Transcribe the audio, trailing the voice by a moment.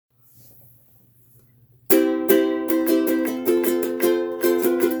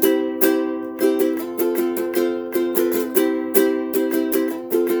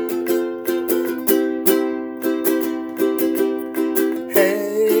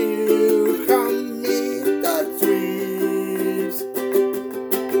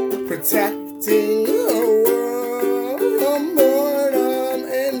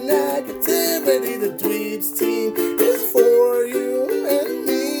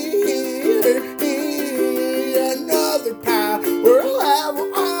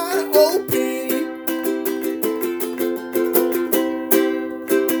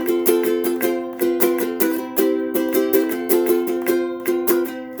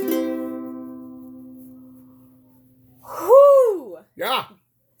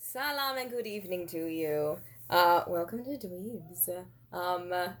and good evening to you. Welcome to Dweebs.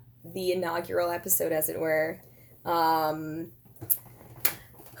 The inaugural episode, as it were. Who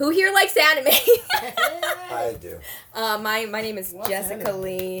here likes anime? I do. My name is Jessica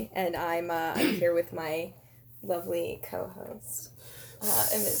Lee, and I'm here with my lovely co-host,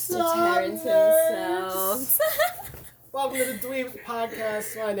 Mr. Terrence himself. Welcome to the Dweebs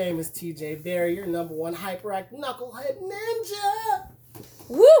Podcast. My name is TJ Berry, your number one hyperactive knucklehead ninja.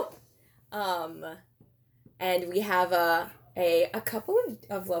 Woo! And we have a couple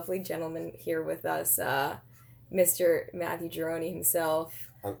of lovely gentlemen here with us. Mr. Matthew Gironi himself.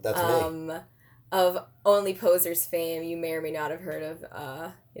 That's me. Of Only Posers fame. You may or may not have heard of,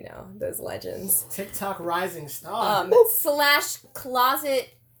 those legends. TikTok rising star. /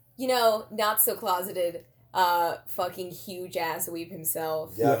 closet, not so closeted, fucking huge ass weeb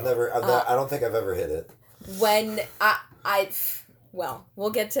himself. Yeah, I don't think I've ever hit it. When well,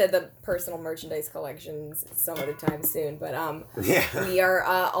 we'll get to the personal merchandise collections some other time soon, but we are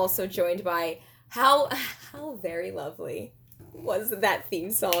also joined by how very lovely was that theme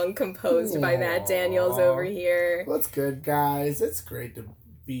song composed by Matt Daniels over here. What's good, guys? It's great to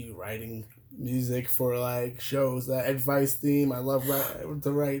be writing music for shows. That Advice theme, I love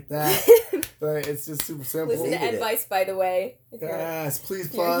to write that. But it's just super simple. Listen to Advice, by the way. Yes, please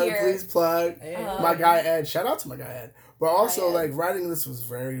plug. Hey. My guy Ed. Shout out to my guy Ed. But also, writing this was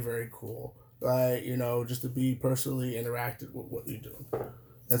very, very cool. Just to be personally interacted with what you do.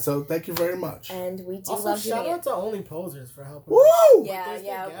 And so, thank you very much. And we do also, love doing shout out it. to Only Posers for helping. Woo!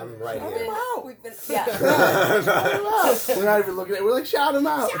 Yeah. I'm right We've here. been, yeah. Shout him out. We're not even looking at it. We're like, shout him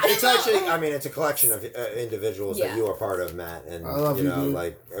out. It's actually, it's a collection of individuals that you are part of, Matt, and I love you, dude.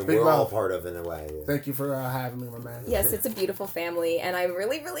 and Big we're love. all part of in a way. Yeah. Thank you for having me, my man. Yes, it's a beautiful family, and I'm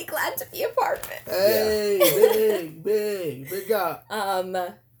really, really glad to be a part of it. Hey, big up.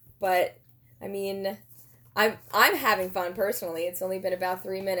 But I'm having fun personally. It's only been about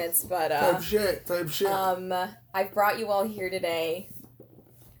 3 minutes, but Type shit. I've brought you all here today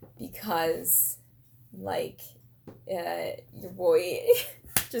because your boy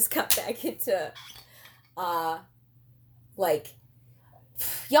just got back into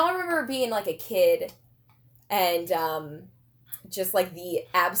y'all remember being a kid and just the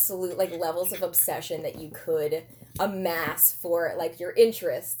absolute levels of obsession that you could amass for your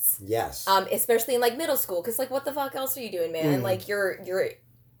interests. Yes. Especially in middle school, because what the fuck else are you doing, man? You're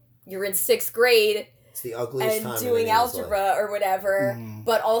in 6th grade. It's the ugliest time and doing algebra or whatever,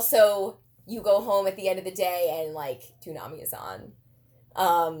 but also you go home at the end of the day and Toonami is on.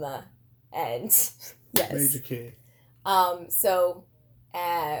 And yes. Major kid. So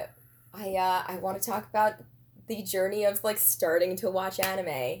I want to talk about the journey of starting to watch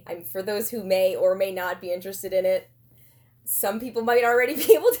anime. For those who may or may not be interested in it, some people might already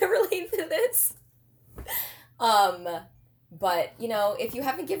be able to relate to this. But if you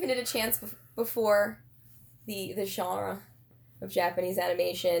haven't given it a chance before, the genre of Japanese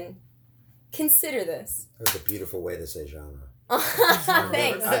animation, consider this. That's a beautiful way to say genre.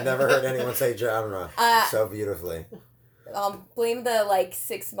 Thanks. I've never heard anyone say genre so beautifully. Blame the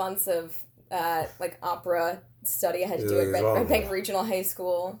 6 months of opera study I had to do at Bank Regional High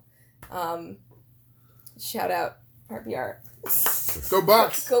School. Shout out RBR. Go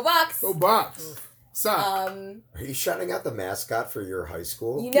Bucks. Go Bucks. Go Bucks. Suck. Are you shouting out the mascot for your high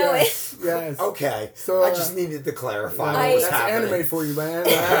school? You know yes, it. Yes. Okay. So I just needed to clarify what was that's happening. anime for you, man.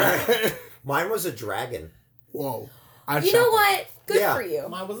 Mine was a dragon. Whoa. You know what? Good for you.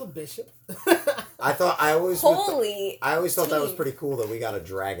 Mine was a bishop. I always thought that was pretty cool that we got a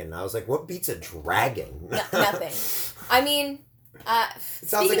dragon. I was like, what beats a dragon? Nothing. It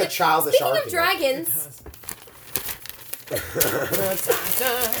sounds like a childish speaking argument. of dragons,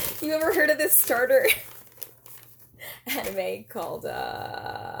 you ever heard of this starter anime called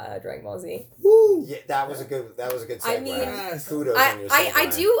Dragon Ball Z? Woo. Yeah, that was a good segue. I mean, kudos on your segue.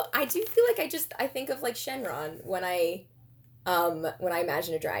 I do feel I think of Shenron when I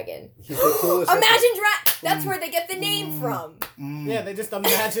imagine a dragon. He's the coolest. That's where they get the name from. Yeah, they just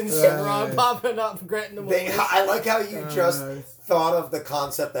imagine Shenron popping up, granting them I like how you just thought of the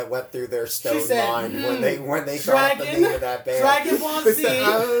concept that went through their stone mind when they thought the name of that band. Dragon Ball Z.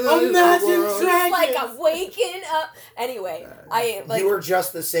 Imagine Dragon. I'm waking up. Anyway, you were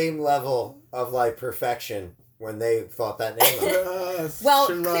just the same level of perfection when they thought that name up. Well,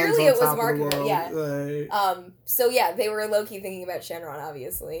 Shenron's clearly it was on top of the marketable, world. yeah. So yeah, they were low-key thinking about Shenron,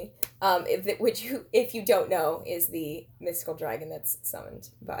 obviously. Which if you don't know, is the mystical dragon that's summoned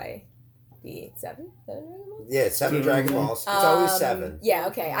by the seven Dragon Balls? Yeah, it's 7 Dragon Balls. It's always 7. Yeah,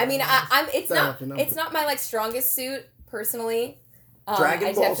 okay. I mean, it's not my strongest suit personally.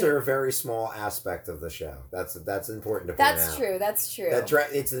 Dragon Balls are a very small aspect of the show. That's important to point out. That's true.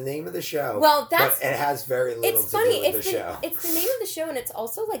 It's the name of the show. Well, but it has very little to do with the show. It's the name of the show, and it's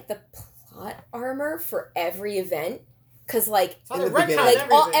also like the plot armor for every event. Because like in the beginning,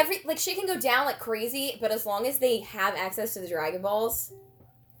 like shit can go down like crazy, but as long as they have access to the Dragon Balls,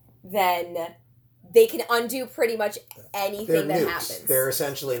 then they can undo pretty much anything that happens. They're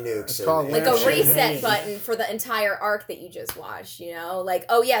essentially nukes. Like a reset button for the entire arc that you just watched, you know? Like,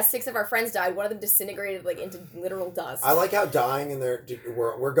 oh yeah, 6 of our friends died. One of them disintegrated like into literal dust. I like how dying and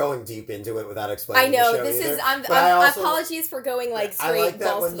we're going deep into it without explaining I know, the show I'm apologies for going like straight I like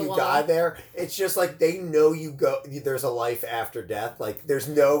that balls when to the you wall. die there, it's just like they know there's a life after death. Like there's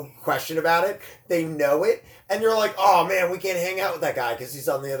no question about it. They know it. And you're like, oh man, we can't hang out with that guy because he's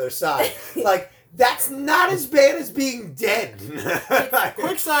on the other side. Like, that's not as bad as being dead.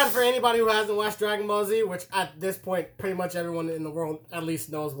 Quick side for anybody who hasn't watched Dragon Ball Z, which at this point, pretty much everyone in the world at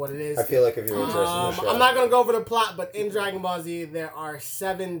least knows what it is. I feel like if you're interested in the show. I'm not going to go over the plot, but in Dragon Ball Z, there are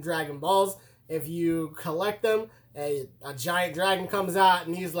 7 Dragon Balls. If you collect them, a giant dragon comes out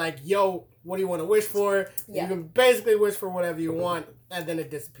and he's like, yo, what do you want to wish for? Yeah. You can basically wish for whatever you want, and then it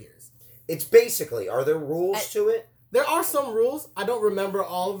disappears. It's basically, are there rules to it? There are some rules. I don't remember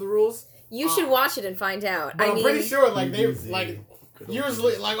all of the rules. You should watch it and find out. But I'm pretty sure, like,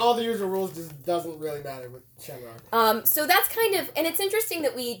 usually, like, all the usual rules just doesn't really matter with Shenron. So that's kind of, and it's interesting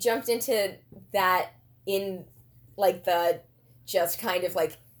that we jumped into that in, like, the just kind of,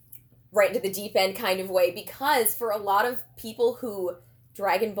 like, right into the deep end kind of way, because for a lot of people who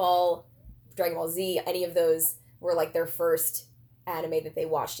Dragon Ball Z, any of those were, like, their first anime that they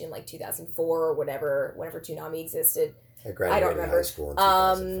watched in, like, 2004 or whenever Toonami existed. I don't remember. High school in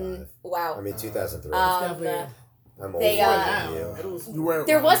 2005. Wow. I mean, 2003. I'm old.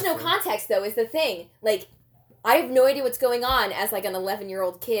 There was no context, though, is the thing. Like, I have no idea what's going on as, like, an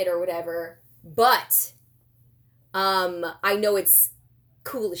 11-year-old kid or whatever, but I know it's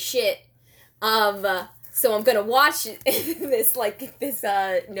cool as shit. So I'm gonna watch this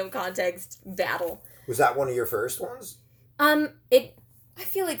no context battle. Was that one of your first ones? I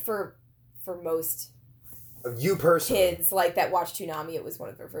feel like for most you personally kids like that watch Toonami, it was one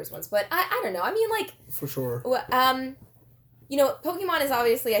of their first ones. But I don't know. I mean, like, for sure. You know, Pokemon is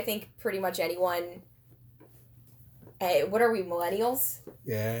obviously, I think, pretty much anyone. Hey, what are we, millennials?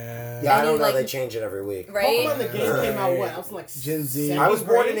 Yeah. Yeah, I don't know. Like, they change it every week. Right? Pokemon the game came out I was like Gen Z. I was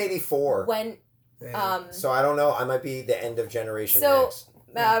born in 84. When so I don't know. I might be the end of Generation X.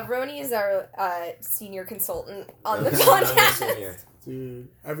 Roni is our senior consultant on the podcast. Dude,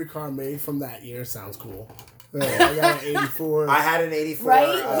 every car made from that year sounds cool. I got an 84. I had an 84.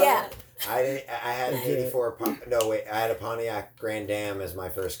 Right? Yeah. I had an 84. No, wait. I had a Pontiac Grand Am as my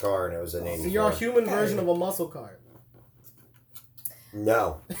first car, and it was an 84. So you're a human version of a muscle car.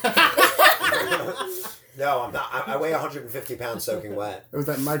 No. No, I'm not. I weigh 150 pounds soaking wet. It was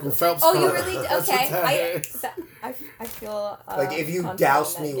that Michael Phelps car. Oh, you really? Okay. I feel... like, if you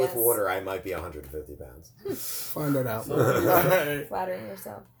doused me with water, I might be 150 pounds. Find that out. Flattering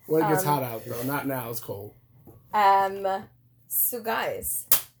yourself. Well, it gets hot out, though. Not now. It's cold. So, guys,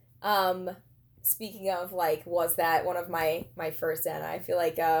 speaking of, like, was that one of my first anime, I feel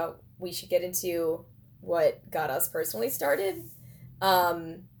like we should get into what got us personally started.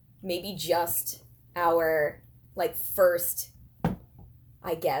 Maybe just our, like, first,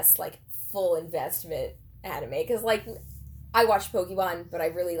 I guess, like, full investment anime. Because, like, I watched Pokemon, but I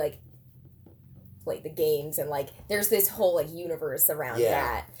really, like, played the games. And, like, there's this whole, like, universe around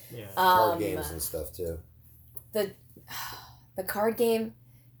that. Yeah. Card games and stuff, too. The card game...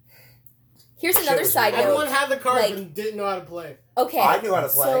 Here's another side note. Everyone had the cards and didn't know how to play. Okay. I knew how to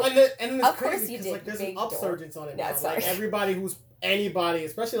play. So, and then it's of crazy course you because, did. like, there's an upsurgence on it now. Sorry. Like, anybody,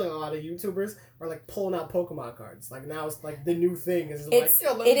 especially like a lot of YouTubers, are like pulling out Pokemon cards. Like, now it's like the new thing. It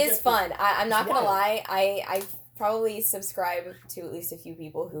is fun. I'm not going to lie. I probably subscribe to at least a few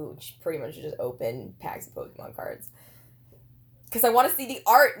people who pretty much just open packs of Pokemon cards. Because I want to see the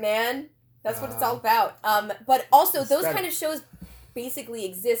art, man. That's what it's all about. But also, those kind of shows basically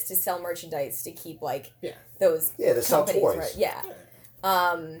exist to sell merchandise to keep, like, those to sell toys. Right? Yeah.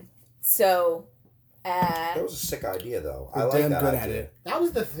 So... that was a sick idea, though. I like that idea. At it. That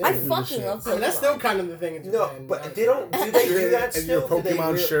was the thing. I fucking love Pokemon. I mean, that's still kind of the thing in Japan. No, but do they do that still? And your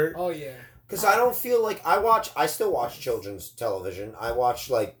Pokemon shirt? Oh, yeah. Because I don't feel like I still watch children's television. I watch,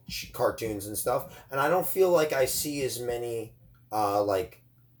 like, cartoons and stuff, and I don't feel like I see as many, like,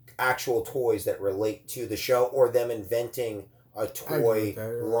 actual toys that relate to the show or them inventing a toy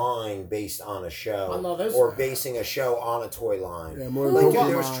line based on a show, or basing a show on a toy line. Yeah, more like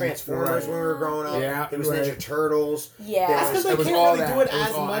there was Transformers when we were growing up. Yeah, there was Ninja Turtles. Yeah, that's because they can't really do it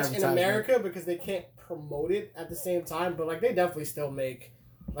as much in America because they can't promote it at the same time. But like they definitely still make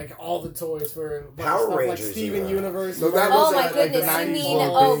like all the toys for Power stuff Rangers, like Steven Universe. So that was my goodness! Like you mean?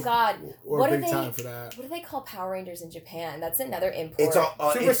 Oh God! What do they call Power Rangers in Japan? That's another import. It's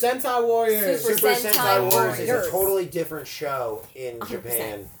Super Sentai Warriors. Super Sentai Warriors is a totally different show in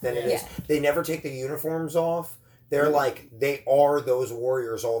Japan than it is. They never take the uniforms off. They're like, they are those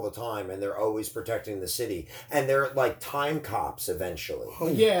warriors all the time, and they're always protecting the city. And they're like time cops eventually.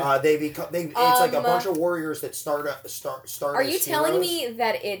 Yeah. It's like a bunch of warriors that start. Are you telling me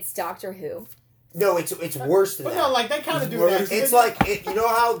that it's Doctor Who? No, it's worse than that. No, like they kind of do that. It's like you know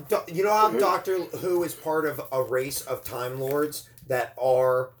how Doctor Who is part of a race of Time Lords that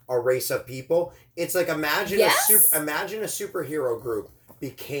are a race of people. It's like imagine a superhero group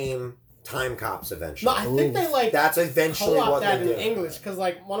became time cops eventually. No, I think they like that's eventually what that they do. in English because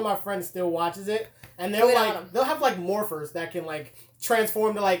like one of my friends still watches it and they'll have like morphers that can like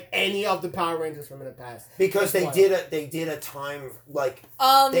transform to like any of the Power Rangers from in the past because they did a time like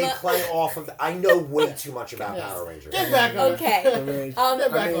they play off of. I know way too much about Power Rangers. Get back on. Okay.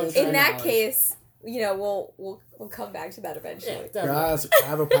 In that case, you know we'll come back to that eventually. Yeah, guys,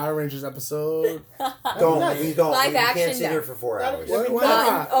 have a Power Rangers episode. don't. Live We action. can't sit here for 4 hours. Why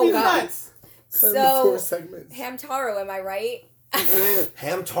not? Oh God. So 4 segments. Hamtaro, am I right?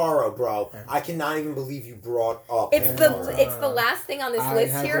 Hamtaro, bro. I cannot even believe you brought up it's Hamtaro. It's the last thing on this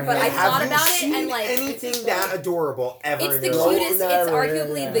list here, but I thought about it and like anything that adorable ever. It's the in your life? cutest. It's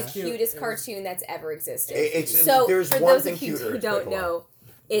arguably the cutest cartoon that's ever existed. There's for one those thing of you cuter. who don't know,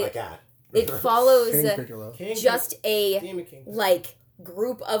 My cat. it follows just a like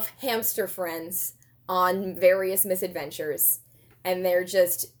group of hamster friends on various misadventures, and they're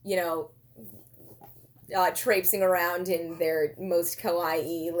just traipsing around in their most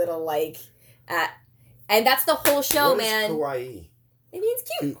kawaii little and that's the whole show, what man. Is kawaii? It means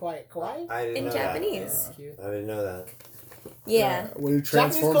cute. Kawaii? I didn't in know Japanese. That. I didn't know that. Yeah. When you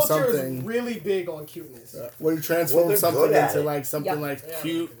transform Japanese culture something, is really big on cuteness. When you transform something into like something like Yeah,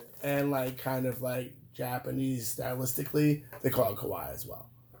 cute and like kind of like Japanese stylistically, they call it kawaii as well.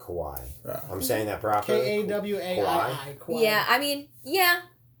 Kawaii. I'm saying that properly. Kawaii. Yeah, I mean,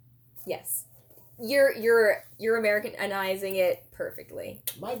 yes. You're Americanizing it perfectly.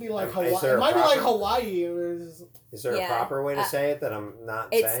 Might be like Hawaii. It might be like Hawaii. Is there a proper way to say it that I'm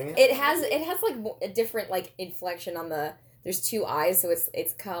not saying it? It has like a different like inflection on the. There's 2 I's, so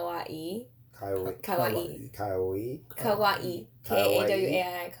it's kawaii. Kawaii. Kawaii. Kawaii. Kawaii.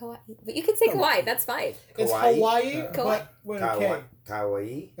 Kawaii. But you can say kawaii. That's fine. It's Hawaii, but with a K.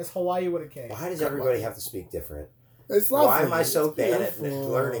 Kawaii. It's Hawaii with a K. Why does everybody have to speak different? It's lovely. Why am I so bad at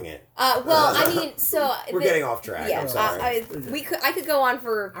learning it? Well, I mean, so we're getting off track. Yeah, I'm sorry. I could go on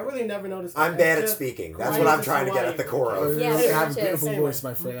for. I really never noticed. I'm bad at speaking. That's what I'm trying to get at the core of. Yeah, you have a beautiful voice,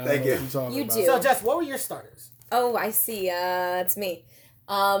 my friend. Thank you. You do. So, Jess, what were your starters? Oh, I see. It's me.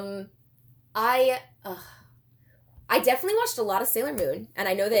 I definitely watched a lot of Sailor Moon, and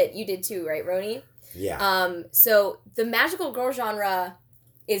I know that you did too, right, Roni? Yeah. So the magical girl genre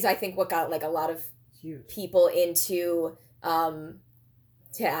is, I think, what got like a lot of people into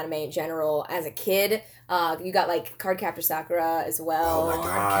to anime in general as a kid. You got like Cardcaptor Sakura as well. Oh my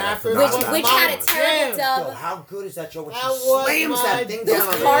god! Which had a terrible dub. How good is that show when she slams that thing down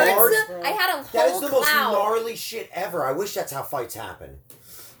on the cards? card? I had a whole That is the most cloud. gnarly shit ever. I wish that's how fights happen.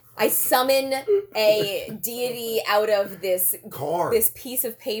 I summon a deity out of this card, this piece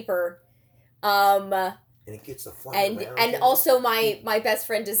of paper. And it gets the flying and also my best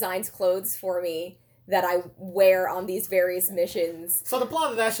friend designs clothes for me that I wear on these various missions. So the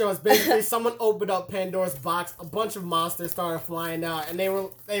plot of that show is basically someone opened up Pandora's box, a bunch of monsters started flying out, and they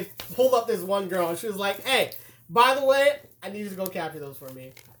pulled up this one girl, and she was like, "Hey, by the way, I need you to go capture those for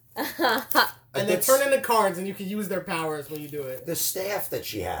me." And they turn into cards, and you can use their powers when you do it. The staff that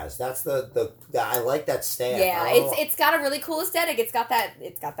she has, that's the I like that staff. Yeah, it's got a really cool aesthetic. It's got that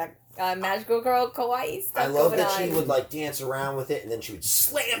magical girl kawaii stuff. I love that on. she would like dance around with it, and then she would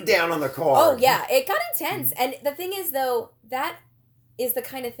slam down on the card. Oh yeah, it got intense. And the thing is, though, that is the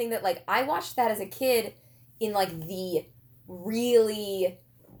kind of thing that like I watched that as a kid in like the really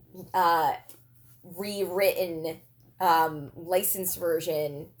rewritten licensed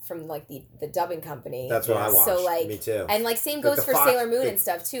version from like the dubbing company. That's what I watched. So like, me too. And like same goes for Fox, Sailor Moon and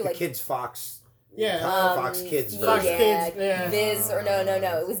stuff too. Like Kids Fox. Yeah, Fox Kids Fox version. Kids, yeah. Viz or no,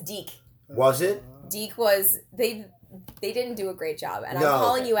 it was Deke. Was it? Deke was they they didn't do a great job, and No. I'm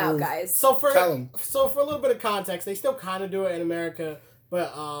calling you out, guys. So for Tell 'em. a little bit of context, they still kind of do it in America,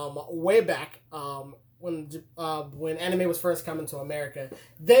 but way back when anime was first coming to America,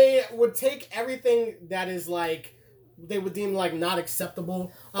 they would take everything that is like they would deem like not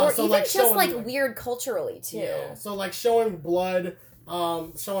acceptable, or so even like just showing, like weird culturally too. yeah, so like showing blood.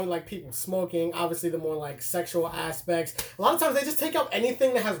 Showing like people smoking, obviously the more like sexual aspects. A lot of times they just take out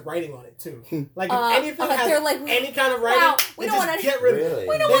anything that has writing on it too. Like if anything has they're like, any kind of writing, wow, they just get rid of it. Really?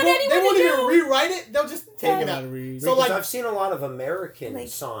 We don't They want won't, anyone they won't to even know. rewrite it. They'll just take it out. Read. So Because like I've seen a lot of American Like-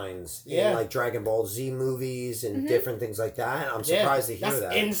 signs Yeah. in like Dragon Ball Z movies and different things like that. I'm surprised to hear that's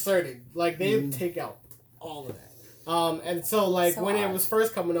that. inserted. Like they take out all of that. And so like So when it odd. was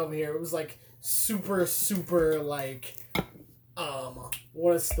first coming over here, it was like super like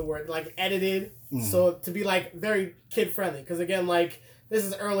what is the word, like edited, so to be like very kid friendly, because again like this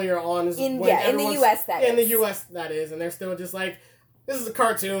is earlier on this is In when the everyone's- US that in the is. US that is, and they're still just like this is a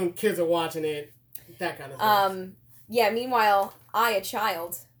cartoon, kids are watching it, that kind of thing. Yeah, meanwhile, I, a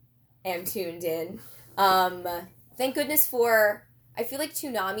child, am tuned in. Thank goodness for, I feel like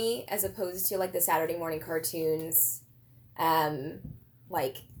Toonami, as opposed to, like, the Saturday morning cartoons,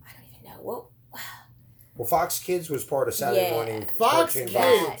 like, I don't even know, what, Well, Fox Kids was part of Saturday Yeah. morning. Fox cartoon Kids.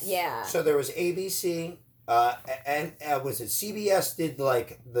 channel. that, yeah. So there was ABC, and was it CBS did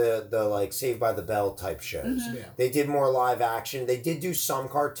like the like Saved by the Bell type shows. Mm-hmm. Yeah. They did more live action. They did do some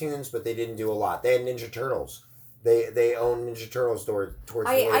cartoons, but they didn't do a lot. They had Ninja Turtles. They owned Ninja Turtles towards the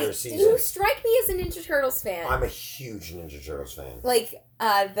later You seasons. strike me as a Ninja Turtles fan. I'm a huge Ninja Turtles fan like,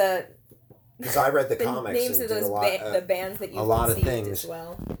 the because I read the the comics names and of did those a lot. the bands that you've a lot of conceived things. as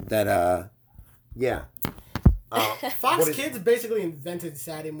well. That yeah. Fox what is- Kids basically invented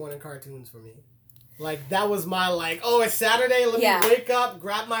Saturday morning cartoons for me. Like that was my like, oh, it's Saturday. Let Yeah. me wake up,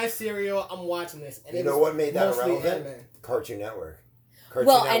 grab my cereal. I'm watching this. And You it know was what made that mostly irrelevant? anime. Cartoon Network. Cartoon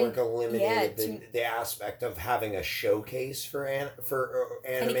Well, Network and- eliminated yeah, the aspect of having a showcase for animation.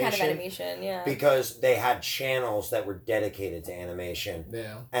 Any kind of animation, yeah. Because they had channels that were dedicated to animation,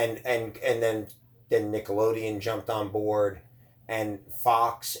 Yeah. and then Nickelodeon jumped on board, and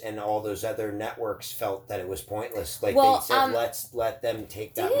Fox and all those other networks felt that it was pointless. Like Well, they said, let's let them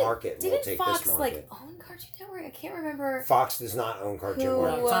take that market, and we'll Didn't take Fox this market. like own Cartoon Network? I can't remember. Fox does not own Cartoon Who-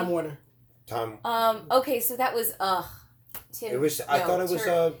 Network. Time Warner. Tom, Okay, so that was Tim. it was. I no, thought it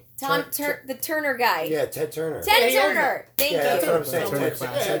was Tom the Turner guy. yeah, Ted Turner. Ted Yeah, he owns Turner. Thank Yeah, that's you. what I'm saying. Turner Ted,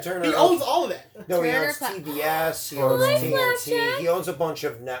 Classic. Ted Turner. He owns all of that. No, he Turner owns Cla- TBS. He Oh, owns nice, TNT. Flapjack. He owns a bunch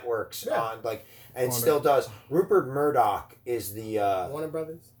of networks. Yeah. And Warner. still does. Rupert Murdoch is the Warner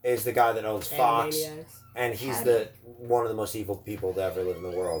Brothers. guy that owns Fox, Animaniacs. and he's Howdy. one of the most evil people to ever live in the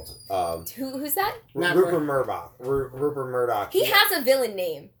world. Who's that? Matt Rupert Murdoch. Rupert Murdoch. He has a villain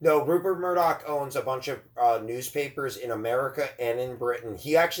name. No, Rupert Murdoch owns a bunch of newspapers in America and in Britain.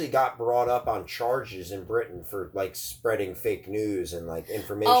 He actually got brought up on charges in Britain for like spreading fake news and like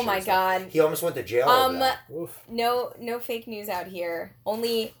information. Oh my and stuff. God. He almost went to jail. over that. Oof. No fake news out here.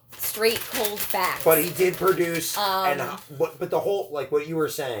 Only straight cold facts. But he did produce, Um, but the whole like what you were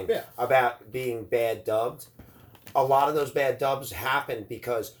saying Yeah. about being bad dubbed. A lot of those bad dubs happened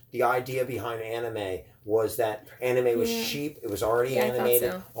because the idea behind anime was that anime was Yeah. cheap. It was already Yeah, I thought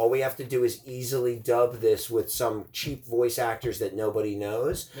animated. so. All we have to do is easily dub this with some cheap voice actors that nobody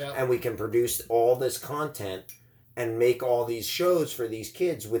knows, Yeah. and we can produce all this content and make all these shows for these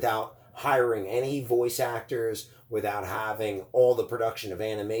kids without hiring any voice actors, without having all the production of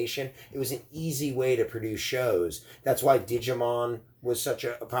animation. It was an easy way to produce shows. That's why Digimon was such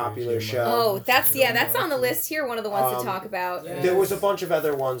a popular Digimon. show. Oh, that's on the list here. One of the ones to Um, talk about. yeah. There was a bunch of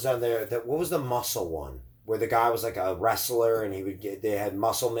other ones on there. What was the muscle one? Where the guy was like a wrestler and they had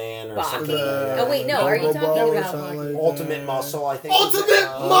Muscle Man or Baki. something. Oh, wait, no, are you Bongo talking Ball or about something like Ultimate that. Muscle, I think. was Ultimate it?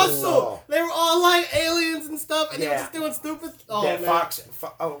 Oh. Muscle. They were all like aliens and stuff, and they were Yeah. just doing stupid. Oh That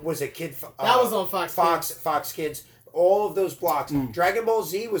man, was it Kid? that was on Fox. Kids. Fox Kids. All of those blocks. Dragon Ball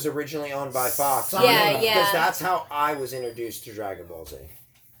Z was originally owned by Fox. Yeah, yeah. Because that's how I was introduced to Dragon Ball Z.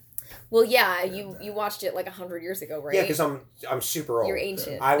 Well, yeah, you watched it like 100 years ago, right? Yeah, because I'm super old. You're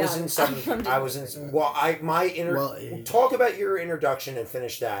ancient. I was No, in some. I'm I was in. Well, talk about your introduction and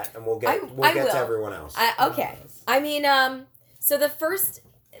finish that, and we'll get I to will. everyone else. Okay. I mean, so the first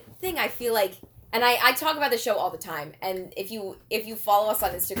thing I feel like, and I talk about the show all the time, and if you follow us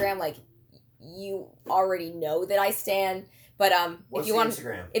on Instagram, like, you already know that I stan, but What's if you the want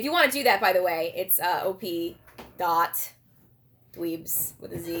Instagram? if you want to do that, by the way, it's op.dweebs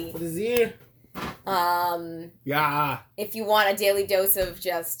with a Z. What is he? Yeah. If you want a daily dose of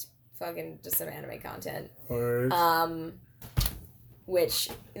just some anime content. Words. which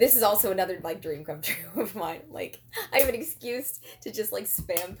this is also another like dream come true of mine. Like I have an excuse to just like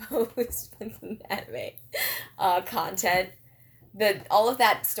spam post anime content. All of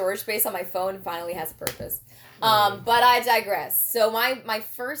that storage space on my phone finally has a purpose. But I digress. So my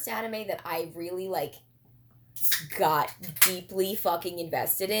first anime that I really like got deeply fucking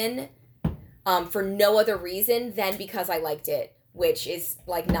invested in, for no other reason than because I liked it, which is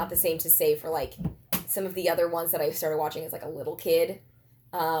like not the same to say for like some of the other ones that I started watching as like a little kid,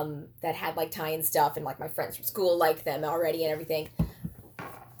 that had like tie-in stuff, and like my friends from school liked them already and everything.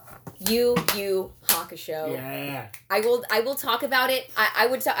 Yu Yu Hakusho. Yeah. I will talk about it. I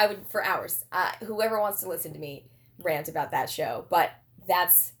would for hours. Whoever wants to listen to me rant about that show, but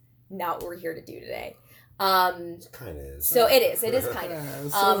that's not what we're here to do today. It kind of is. So it is kind of. Yeah,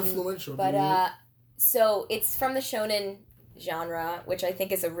 it's so influential. But so it's from the shonen genre, which I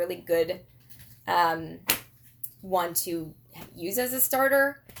think is a really good one to use as a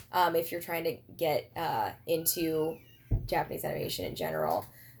starter if you're trying to get into Japanese animation in general.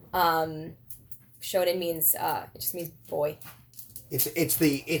 Shonen means it just means boy. It's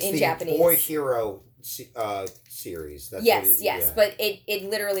the Japanese. boy hero series. That's yes, yeah. but it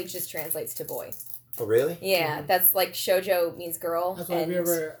literally just translates to boy. Oh really? Yeah, that's like shoujo means girl. That's why if you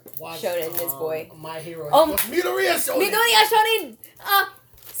ever watched shonen is boy. My Hero. Oh, Midoriya Shonen. Midoriya Shonen.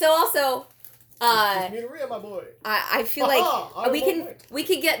 So also. Midoriya, my boy. I feel like we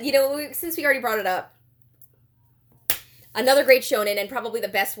can get, since we already brought it up, another great shonen and probably the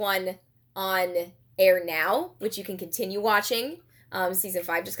best one on air now, which you can continue watching. Season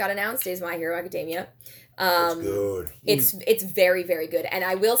 5 just got announced, is My Hero Academia. It's good. It's very, very good. And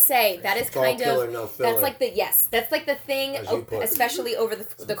I will say that is kind killer, of no filler. that's like the thing, put. especially over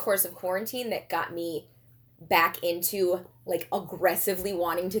the course of quarantine, that got me back into like aggressively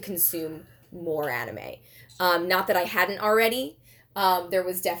wanting to consume more anime. Not that I hadn't already. There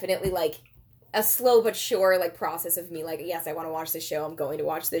was definitely like a slow but sure like process of me like, yes, I want to watch this show. I'm going to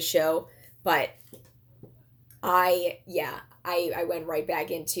watch this show. But I went right back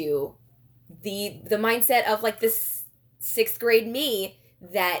into the mindset of like this 6th grade me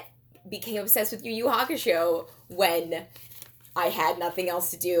that became obsessed with Yu Yu Hakusho when I had nothing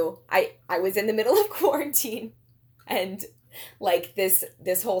else to do. I was in the middle of quarantine, and like this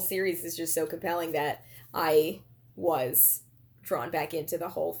whole series is just so compelling that I was drawn back into the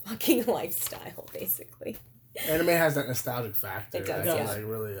whole fucking lifestyle, basically. Anime has that nostalgic factor. It does, that yeah. can like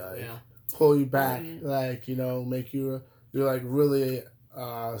really pull you back, like make you like really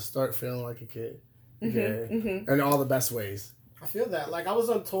start feeling like a kid. In all the best ways. I feel that. Like I was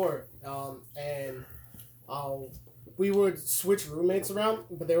on tour, and we would switch roommates around,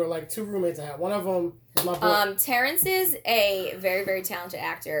 but there were like 2 roommates I had. One of them was my boy. Terrence is a very, very talented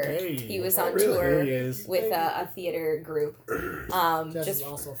actor. Hey, he was on really? tour He is. with a theater group. Jess is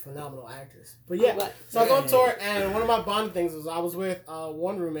also a phenomenal actress. But yeah, What? so I was on tour, and one of my bonding things was I was with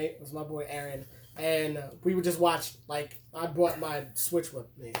one roommate, it was my boy Aaron, and we would just watch, like, I brought my Switch with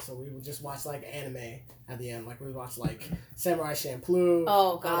me, so we would just watch, like, anime at the end. Like, we would watch, like, Samurai Champloo.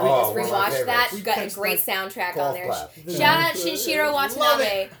 Oh, God. Oh, We just one of my rewatched that. favorites. We've got a Catch, great like, soundtrack on golf there. clap. Shout out Shinshiro Love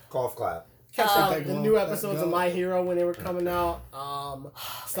Watanabe. Golf clap. Catch Um, the new episodes of My Hero when they were coming out,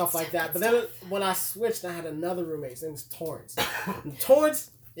 stuff like that. But then when I switched, I had another roommate. His name was Torrance. And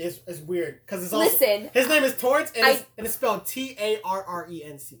Torrance is weird because it's also his name is Torrance and it's spelled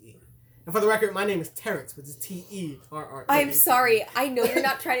Tarrence. And for the record, my name is Terrence, which is Terrence. I'm sorry. I know you're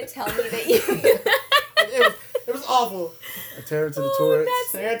not trying to tell me that you... It was awful. A Terrence and a Torrance.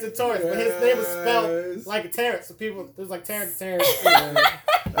 Terrence and Torrance, but his name was spelled like a Terrence. So people, it was like Terrence and Terrence.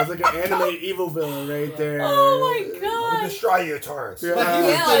 That's like an anime evil villain right there. Oh my We'll God. destroy you, Torrance. Yeah, But he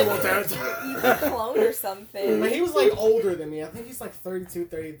was like- Terrence. Evil clone or something. But he was like older than me. I think he's like 32,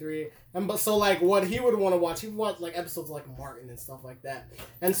 33. And so like what he would want to watch, he would watch like episodes of like Martin and stuff like that.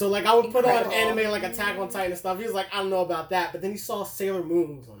 And so like I would put on Incredible. anime like Attack on Titan and stuff. He was like, I don't know about that. But then he saw Sailor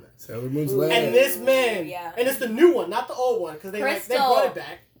Moon was on that. Sailor Moon's Ooh. leg. And this man, Yeah. and it's the new one, not the old one, because they Crystal. brought it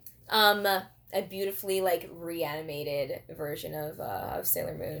back. A beautifully like reanimated version of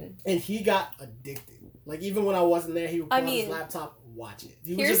Sailor Moon. And he got addicted. Like even when I wasn't there, he would put on his laptop, watch it.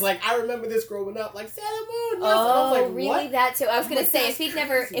 He was just like, I remember this growing up, like Sailor Moon. Yes. And I was like, really? what? That too? I was I'm gonna like, say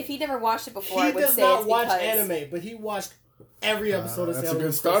that's if he'd never watched it before, I He would does say not it's watch because anime, but he watched every episode of That's Sailor a Moon.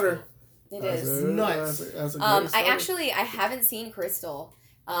 good starter. it That's is. nuts. That's a great I starter. haven't seen Crystal,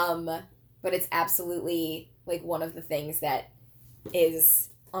 but it's absolutely like one of the things that is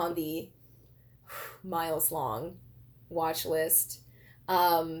on the miles long watch list,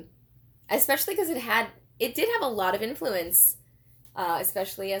 especially because it did have a lot of influence,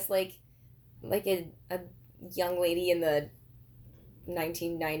 especially as like a young lady in the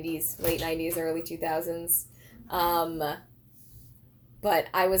 1990s, late 90s, early 2000s. But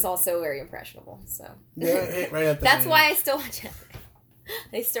I was also very impressionable, so. Yeah, right at the That's end. why I still watch it.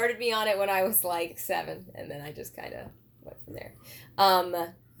 They started me on it when I was like 7, and then I just kind of went from there.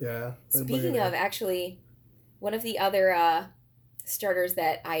 Yeah. Speaking of, actually, one of the other starters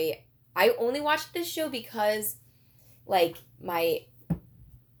that I only watched this show because, like, my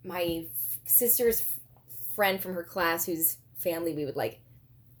sister's friend from her class, whose family we would like,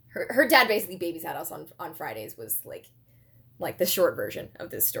 her dad basically babysat us on Fridays, was like the short version of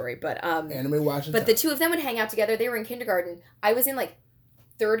this story. But anime watching. But the two of them would hang out together. They were in kindergarten. I was in like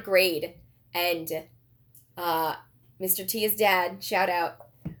 3rd grade, and Mr. Tia's dad, shout out,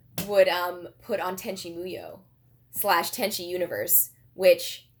 would put on Tenchi Muyo / Tenchi Universe,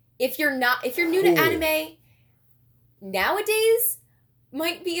 which if you're new to anime nowadays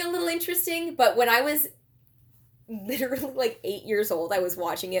might be a little interesting, but when I was literally like 8 years old, I was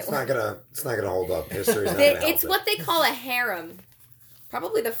watching it. It's not gonna hold up. History's not gonna help it's what they call a harem.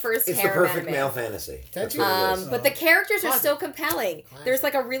 Probably the first It's harem the perfect anime. male fantasy. That's what it is. But the characters are so Classic. compelling. Classic. There's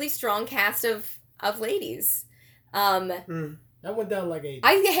like a really strong cast of ladies. That went down like a.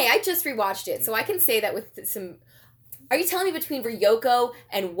 I just rewatched it, so I can say that with some. Are you telling me between Ryoko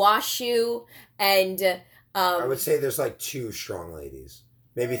and Washu and I would say there's like 2 strong ladies,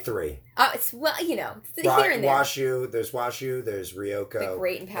 maybe 3. it's, well, here and there. Washu, there's Ryoko, The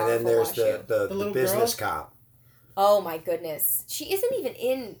great and powerful then there's Washu. the little business girl? cop. Oh my goodness, she isn't even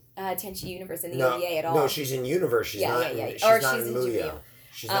in Tenchi Universe in the OVA at all. No, she's in Universe. She's not. She's Or not she's in in Muyo. Jumio.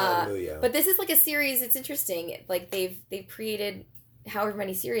 She's not in Muyo. But this is like a series. It's interesting. Like they've created however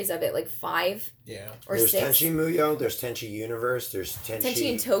many series of it, like 5 or there's 6. Tenchi Muyo. There's Tenchi Universe. There's Tenchi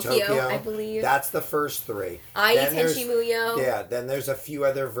in Tokyo, I believe. That's the first 3. Ai Then there's- Tenchi Muyo. Yeah, then there's a few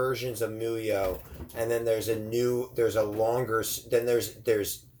other versions of Muyo, and then there's a longer. Then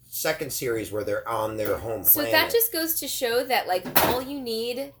there's second series where they're on their home So planet. that just goes to show that like all you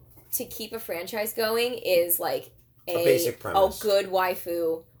need to keep a franchise going is like A basic premise. good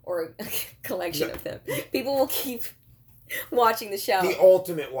waifu or a collection of them. People will keep watching the show. The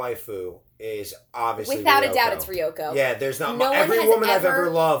ultimate waifu is obviously Without Ryoko. a doubt, it's Ryoko. Yeah, there's not. No one Every has woman I've ever- ever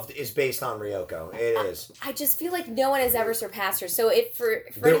loved is based on Ryoko. It is. I just feel like no one has ever surpassed her. So if for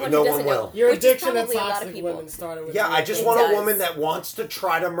There- anyone no who one doesn't will. know, Your which is addiction to probably a lot of toxic people. women started with. Yeah, I Ryoko. just It want does. a woman that wants to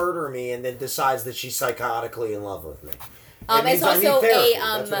try to murder me and then decides that she's psychotically in love with me. It means it's I need also therapy.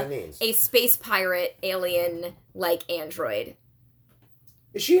 That's what it means. a space pirate alien like android.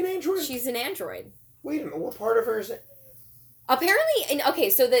 Is she an android? She's an android. Wait a minute. What part of her is it? Apparently,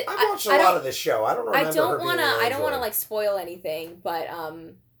 so that I've watched a lot of this show. I don't remember I don't her being want to. an I don't android. want to like spoil anything, but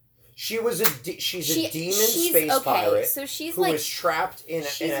She's a demon she's space okay. pirate So she's who like is trapped in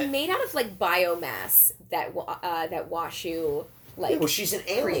she's a. made out of like biomass that Washu like. Yeah, well, she's an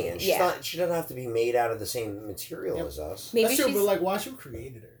alien. She's yeah. not. She doesn't have to be made out of the same material as us. Maybe That's true, she's but like, Washu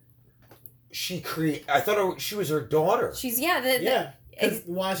created her. I thought she was her daughter. she's Yeah. Because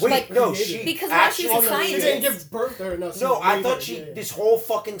Washu Wait, no, created she her. because actually- Washu's a Oh, no, she scientist. didn't give birth to her. No, No, I made thought her. she. Yeah. This whole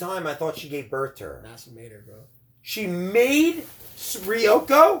fucking time, I thought she gave birth to her. Nah, she made her, bro. She made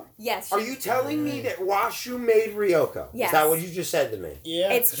Ryoko? Yes. Are you telling me that Washu made Ryoko? Yes. Is that what you just said to me?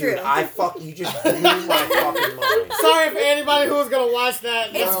 Yeah. It's true. Dude, you just blew my fucking mind. Sorry for anybody who's gonna watch that.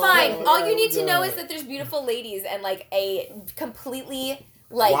 It's No, fine. no, All no, you need to no. know is that there's beautiful ladies and like a completely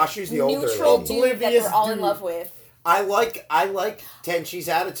like Washu's the older neutral lady. dude that Oblivious they're all in dude. love with. I like Tenchi's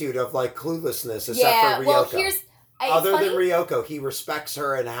attitude of like cluelessness, except Yeah. for Ryoko. Well, here's Other funny. than Ryoko, he respects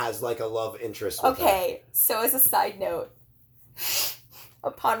her and has like a love interest with her. Okay, so as a side note,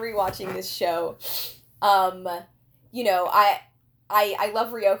 upon rewatching this show, you know, I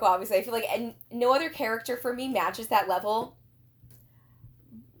love Ryoko, obviously. I feel like and no other character for me matches that level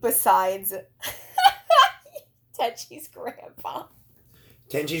besides Tenchi's grandpa.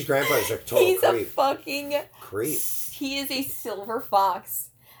 Tenchi's grandpa is a total He's creep. a fucking Creep. He is a silver fox.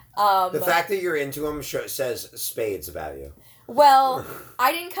 The fact that you're into him says spades about you. Well,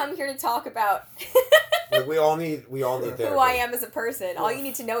 I didn't come here to talk about Like, we all need therapy. who I am as a person. All you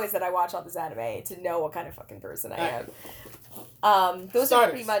need to know is that I watch all this anime to know what kind of fucking person I am. Those are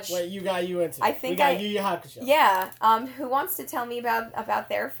pretty much. What you got you into? I think we got I- Yu Yu Hakusho. Yeah. Who wants to tell me about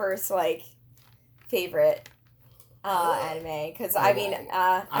their first like favorite anime? Because I mean,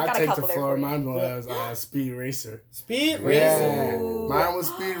 I've I got a take the couple there. floor. For you. Mine was Speed Racer. Speed Yeah, Racer. Ooh. mine was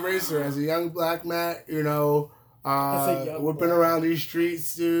Speed Racer. As a young black man, you know, That's a young whipping boy. around these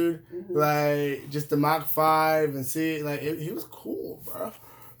streets, dude. Like just the Mach 5 and see, like he was cool, bro.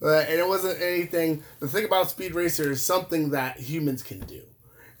 And it wasn't anything. The thing about Speed Racer is something that humans can do.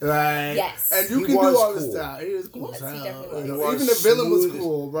 Like, yes. And you He can was do all this cool. stuff. He was cool He as was, he hell. definitely You was. know, He even was the villain was smooth.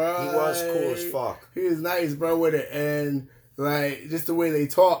 cool, bro. He was cool as fuck. He was nice, bro, with it. And, like, just the way they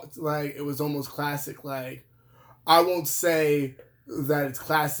talked, like, it was almost classic. Like, I won't say that it's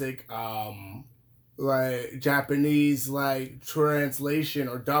classic, like, Japanese, like, translation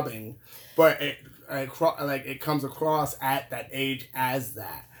or dubbing, but it comes across at that age as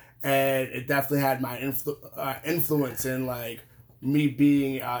that. And it definitely had my influence in, like, me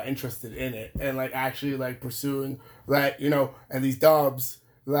being interested in it and, like, actually, like, pursuing, like, you know, and these dubs,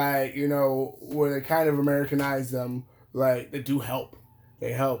 like, you know, where they kind of Americanize them, like, they do help.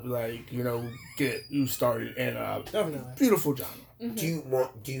 They help, like, you know, get you started in a beautiful genre.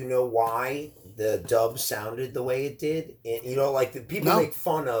 Mm-hmm. Do you know why the dub sounded the way it did? And, you know, like people make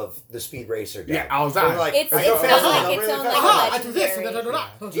fun of the Speed Racer dub. Yeah, I was They're like, It's go sounds fast, like go it's really on fast. like I do this.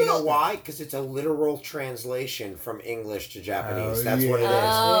 legendary. Do you know why? Because it's a literal translation from English to Japanese. Oh, That's what it is.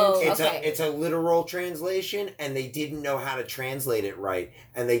 Oh, It's okay. it's a literal translation, and they didn't know how to translate it right,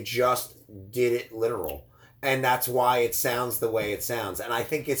 and they just did it literal. And that's why it sounds the way it sounds. And I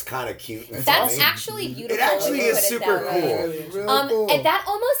think it's kind of cute. And That's funny. actually beautiful. It actually when you is put it super that way. cool. It's real cool. And that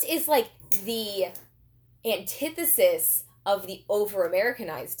almost is like the antithesis of the over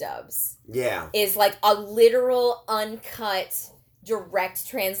Americanized dubs. Yeah. Is like a literal, uncut, direct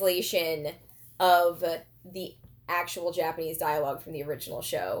translation of the actual Japanese dialogue from the original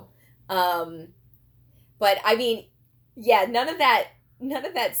show. But I mean, yeah, none of that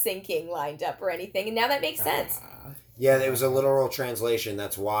syncing lined up or anything, and now that makes sense. Yeah, it was a literal translation.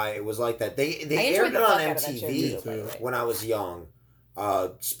 That's why it was like that. They aired it on MTV when I was young.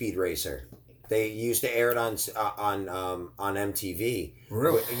 Speed Racer. They used to air it on MTV.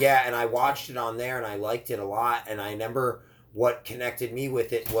 Really? Yeah, and I watched it on there, and I liked it a lot. And I remember what connected me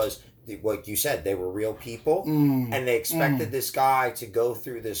with it was what you said. They were real people, and they expected this guy to go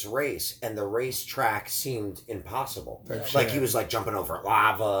through this race, and the racetrack seemed impossible. Like he was like jumping over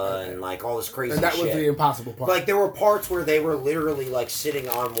lava and like all this crazy shit. And that was the impossible part. Like there were parts where they were literally like sitting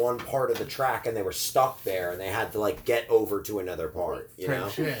on one part of the track, and they were stuck there, and they had to like get over to another part. You know?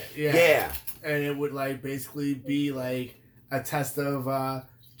 Shit. Yeah. And it would like basically be like a test of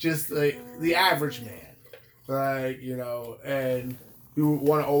just like the average man, like, you know, and you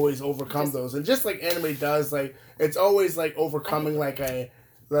want to always overcome those, and just like anime does, like it's always like overcoming like a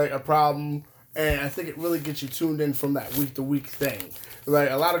problem, and I think it really gets you tuned in from that week to week thing.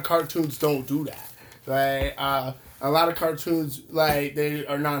 Like a lot of cartoons don't do that. Like a lot of cartoons, like they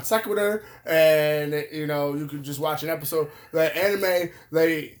are non sequitur, and you know you can just watch an episode. Like anime,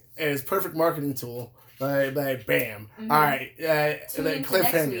 is perfect marketing tool. Like bam. All right. Like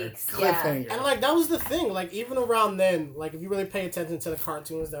cliffhanger. Cliffhanger. And like that was the thing. Like even around then, like if you really pay attention to the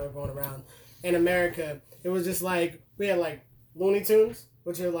cartoons that were going around in America, it was just like we had like Looney Tunes,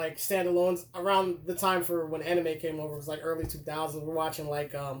 which are like standalones. Around the time for when anime came over, it was like early 2000s. We're watching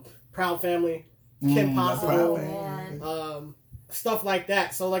like Proud Family, Kim Possible, stuff like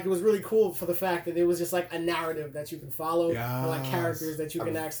that. So like it was really cool for the fact that it was just like a narrative that you can follow, and like characters that you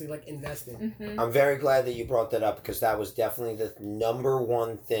can actually like invest in. Mm-hmm. I'm very glad that you brought that up, because that was definitely the number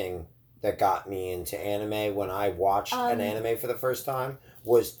one thing that got me into anime when I watched an anime for the first time,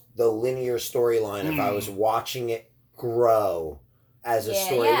 was the linear storyline. If I was watching it grow as a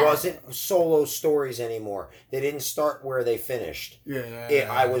story. It wasn't solo stories anymore. They didn't start where they finished.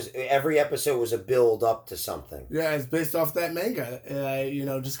 Every episode was a build up to something. Yeah, it's based off that manga. You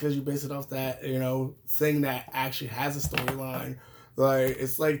know, just because you base it off that, you know, thing that actually has a storyline, like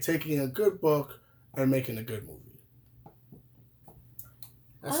it's like taking a good book and making a good movie.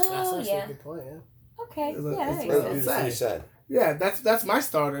 That's actually a good point. Yeah. Okay. That's what you said. Yeah, that's my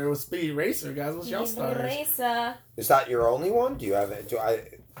starter. It was Speed Racer, guys. What's your starter? Is that your only one? Do you have it?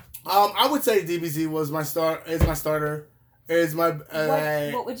 I would say DBZ was my start. Is my starter. Is my.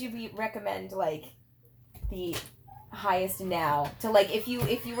 What would you recommend? Like the highest now to like if you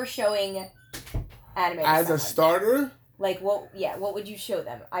were showing anime as a starter. Like what? Yeah, what would you show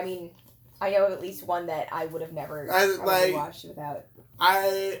them? I mean, I know of at least one that I would have never watched without.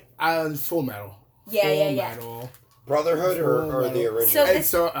 Full Metal. Full Metal. Brotherhood or the original?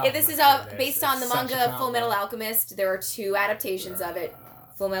 So this is based on the manga Full Metal Alchemist. There are two adaptations of it: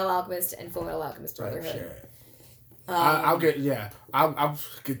 Full Metal Alchemist and Full Metal Alchemist Brotherhood. I'll get down.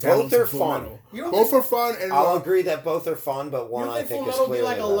 Both are fun. Both are fun, and I'll agree that both are fun, but one I think is clearly be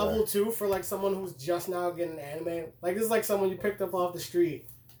like a better. level 2 for like someone who's just now getting anime. Like this is like someone you picked up off the street,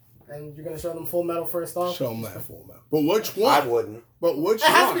 and you're gonna show them Full Metal first off. Show them that Full Metal. But which one? I wouldn't. But which it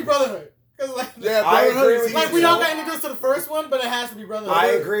has one? to be Brotherhood. Yeah, I agree with like you. we all got introduced to the first one, but it has to be Brotherhood. I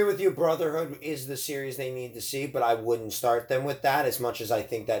agree with you. Brotherhood is the series they need to see, but I wouldn't start them with that as much as I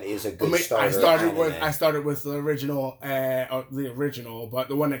think that is a good starter. I started with the original, but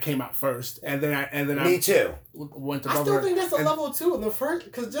the one that came out first, and then Me too. Went to I still think that's a level 2 in the first,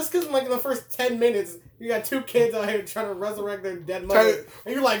 because like in the first 10 minutes, you got 2 kids out here trying to resurrect their dead mother,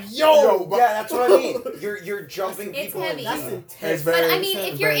 and you're like, yo, yeah, that's what I mean. You're jumping It's people. heavy. That's intense. But I mean,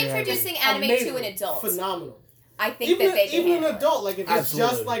 if you're introducing anime Amazing. to an adult, Phenomenal. I think that they can even an handle it. adult, like if it's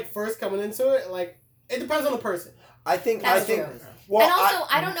Absolutely. just like first coming into it, like it depends on the person. I think. That's true. Well, And also,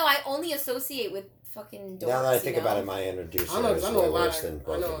 I don't know. I only associate with fucking dorks. now that I think you know? about it, my introducer I know, 'cause is I know way a lot worse of- than I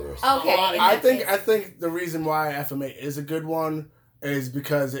both know. of yours. Okay. I think the reason why FMA is a good one is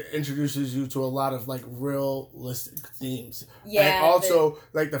because it introduces you to a lot of like realistic themes. Yeah, and also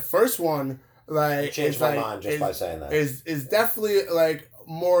like the first one, like You changed is, my like, mind just by saying that. is definitely like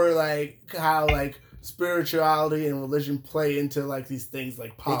more like how like spirituality and religion play into like these things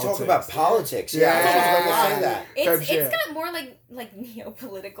like They politics. talk about politics. Yeah, I was going to say that. It's got more like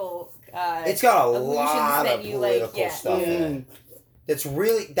neo-political. It's got a illusions lot that of you, like, political yeah. stuff in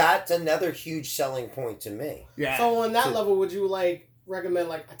it. That's another huge selling point to me. Yeah. So on that level, would you like recommend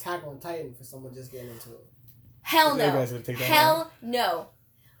like Attack on Titan for someone just getting into it? Hell You no. guys gonna take that Hell no.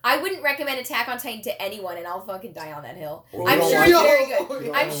 I wouldn't recommend Attack on Titan to anyone, and I'll fucking die on that hill. Well, I'm we sure don't it's like very it. good.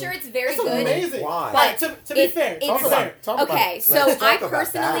 No. I'm sure it's very It's good. amazing. Why? But to be fair, it's- talk about it. Talk about Okay, it. so Let's I talk about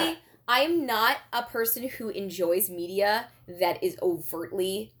personally, that. I am not a person who enjoys media that is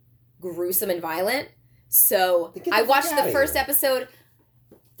overtly gruesome and violent. So Then get I the watched fuck the outta first here. episode.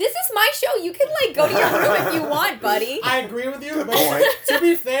 This is my show. You can like go to your room if you want, buddy. I agree with you. Good But point. to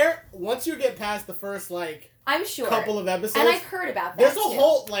be fair, once you get past the first like I'm sure. couple of episodes, And I've heard about that. there's a too.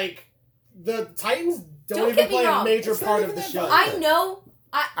 whole like the Titans don't Don't even get me play a wrong. major It's not part even of the that show. violent. I know.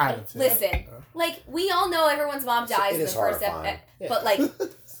 I haven't seen Listen, it. like we all know everyone's mom dies It in the is first horrifying. Yeah. but like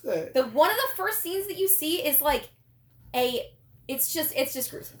Say. the one of the first scenes that you see is like it's just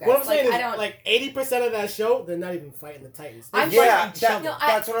gruesome, guys. What I'm saying I is, don't. like 80% of that show, they're not even fighting the Titans. They're I'm Yeah, fighting each that, other. No, I-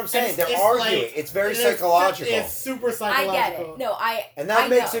 that's what I'm saying. It's- They're it's arguing. like- it's very It is- psychological. It's super I psychological. get it. No, and that I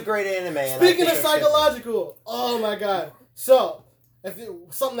makes know. a great anime. And I Speaking think of it should. psychological, oh my god. So, if it,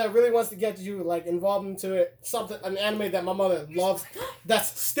 something that really wants to get you like involved into it, an anime that my mother loves,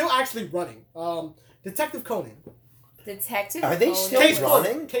 that's still actually running. Detective Conan. Detective. Are they Conan. still Case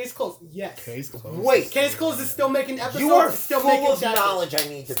running? closed. Case closed. Yes. Case closed. Wait. Case closed is still making episodes. You are it's still full making of chapters. knowledge I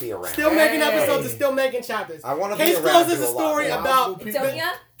need to be around. Still making Hey. episodes. It's still making chapters. I want to be Case around closed is you a lot story more. about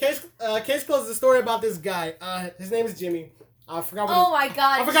Donya? Case closed is a story about this guy. His name is Jimmy. I forgot what. Oh my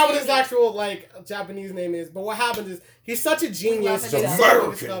god. I forgot what his Jimmy. actual like Japanese name is, but what happens is he's such a genius. It's an and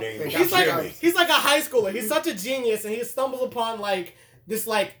American stuff. name. He's like Jimmy. he's like a high schooler. He's such a genius, and he stumbles upon like this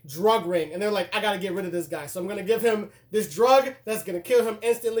like drug ring, and they're like, I gotta get rid of this guy, so I'm gonna give him this drug that's gonna kill him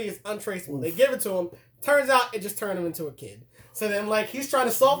instantly. It's untraceable. They give it to him. Turns out it just turned him into a kid. So then like he's trying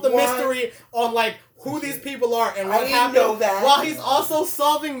to solve the What? mystery on like who these people are and I what didn't happened. know that. While he's also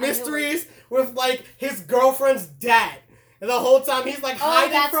solving mysteries with like his girlfriend's dad. And the whole time he's like Oh,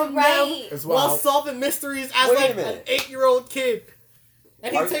 hiding that's from right. them As while well. solving mysteries as Wait a like an minute. 8-year-old kid.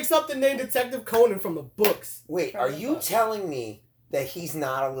 And he Are- takes up the name Detective Conan from the books. Wait, From are the you book. telling me that he's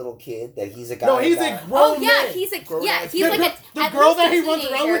not a little kid? That he's a guy? No, he's that- a grown Oh yeah, man. he's Grown yeah, ass he's the, like the, a the at girl least that a he runs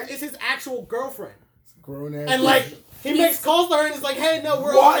around teenager. with is his actual girlfriend. Grown ass. And like he He's- makes calls to her and is like, "Hey, no,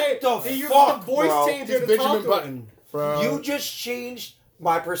 we're What okay." the He uses fuck, the voice bro? changer it's to talk Benjamin to her. Button. Bro. You just changed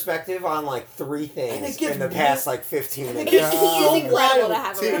my perspective on like 3 And things it gets in the past like 15 and it minutes. He gets is so incredible wild. to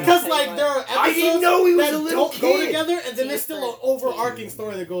have Too. around. Because I'll tell like you there what. are episodes I didn't know he was that a little don't go kid. together, and then He there's is still an for overarching teens.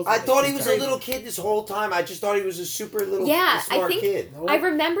 story that goes. I with it. thought he It's was a crazy. little kid this whole time. I just thought he was a super little Yeah, I smart think- kid. No. I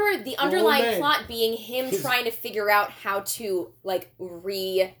remember the underlying man. plot being him His- trying to figure out how to like Not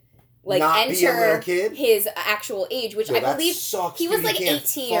be a little enter kid? his actual age, which Yo, I that believe sucks, he was dude. like You can't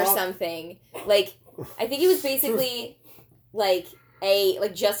 18 or fuck. something. Like I think he was basically like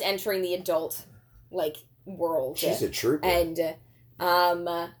just entering the adult like world. She's a trooper. And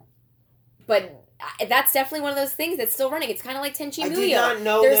but that's definitely one of those things that's still running. It's kind of like Tenchi I Muyo. did not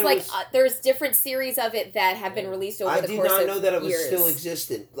know there's that it like was- there's different series of it that have been released over I the did course not of know that it was years. still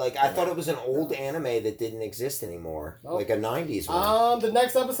existed. Like I thought it was an old anime that didn't exist anymore, Nope. like a '90s one. The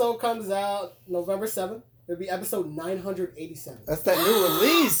next episode comes out November 7th. It'll be episode 987. That's that new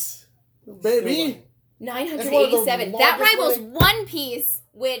release, baby. 987. That longest rivals running- One Piece,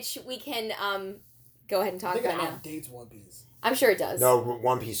 which we can go ahead and I talk think it about now. outdates One Piece. I'm sure it does. No,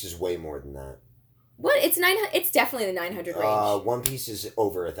 One Piece is way more than that. What? It's 900. It's definitely the 900 range. One Piece is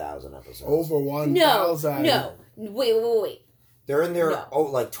over 1,000 episodes. Over no, 1,000. no. Wait. They're in their No.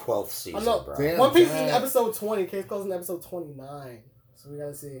 12th season, no. bro. Damn. One Piece is in episode 20. Case closed in episode 29. So we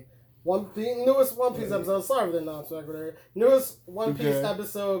gotta see. Newest One Piece episode. Sorry for the non-sequitur. Newest One Piece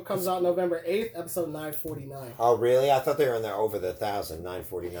episode comes out November 8th, episode 949. Oh, really? I thought they were in there over the 1,000,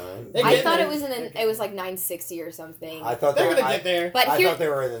 949. I thought it was it was like 960 or something. I thought They're gonna get there. But I here, thought they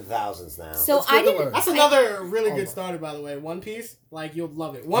were in the thousands now. so I didn't. That's another really good starter, by the way. One Piece, like you'll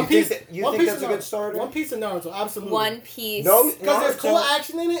love it. One You Piece. think One that's Piece a good starter? One Piece and Naruto, absolutely. One Piece. No, because there's cool Naruto-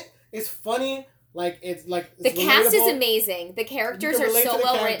 action in it. It's funny. It's The cast is relatable. amazing. The You characters can are relate so to the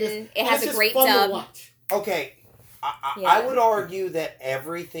well characters, written. It and has it's a just great fun to dub. watch. Okay, Yeah. I would argue that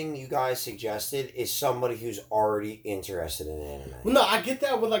everything you guys suggested is somebody who's already interested in anime. Well, no, I get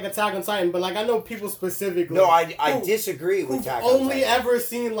that with like Attack on Titan, but like I know people specifically. No, I who- disagree with who've Attack on only Titan. ever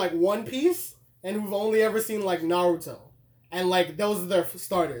seen like One Piece and who've only ever seen like Naruto, and like those are their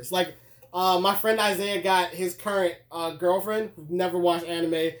starters. Like, my friend Isaiah got his current girlfriend who never watched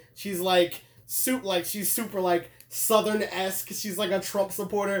anime. She's like she's super like Southern-esque. She's like a Trump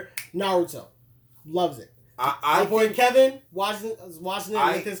supporter. Naruto, loves it. I My boy think, Kevin watching it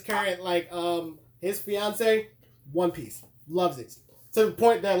I- with his current his fiance. One Piece, loves it to the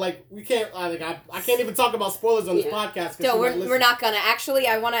point that like we can't I can't even talk about spoilers on this Yeah. podcast. 'cause No, she we're might listen. not gonna. Actually,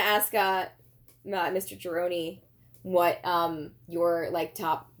 I want to ask Mr. Gironi what your like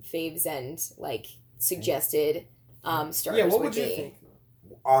top faves and like suggested starters Yeah, what would be. you think?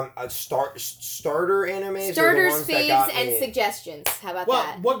 starter animes Starters, are the ones that faves, got and me. suggestions. How about Well,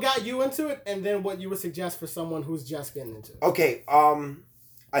 that? what got you into it, and then what you would suggest for someone who's just getting into it? Okay,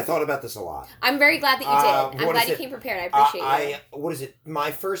 I thought about this a lot. I'm very glad that you did. I'm what glad is you it? came prepared. I appreciate you. What is it?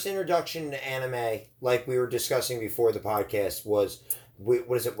 My first introduction to anime, like we were discussing before the podcast, was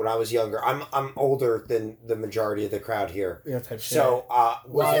what is it? When I was younger, I'm older than the majority of the crowd here. Yeah, type shit. So,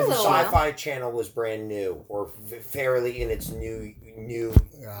 Wait a the little Sci-Fi Channel was brand new, or fairly in its new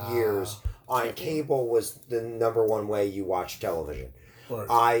years. On cable was the number one way you watch television.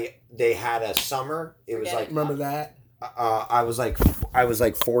 They had a summer. It was Forget like Remember that? I was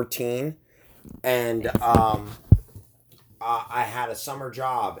like 14, and I had a summer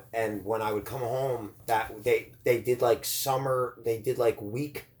job, and when I would come home, that they did like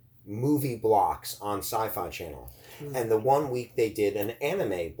week movie blocks on Sci-Fi Channel. And the 1 week they did an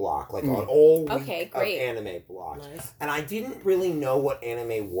anime block, like an all week of anime blocks. Nice. And I didn't really know what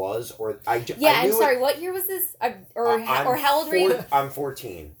anime was, or I Yeah, knew I'm sorry. What year was this? Or how old were you? I'm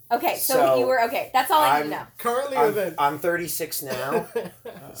 14. Okay, so you were okay. That's all I need to know. Currently or then? I'm 36 now,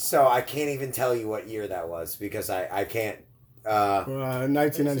 so I can't even tell you what year that was because I can't.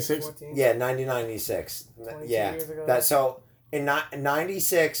 1996. Yeah, 1996. 22 Yeah, years ago. that so. In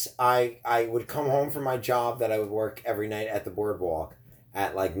 96, I would come home from my job that I would work every night at the boardwalk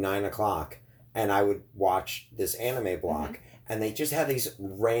at like 9 o'clock, and I would watch this anime block, and they just had these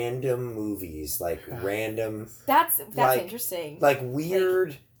random movies, like random, That's like- interesting. like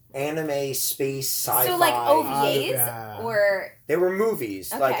weird anime space sci-fi. So like OVAs yeah. or They were movies.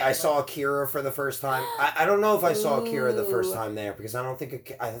 Like Okay. I saw Akira for the first time. I don't know if I saw Akira the first Ooh. time there because I think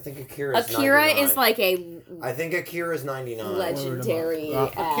Akira is Akira 99. is like a I think Akira is 99. legendary.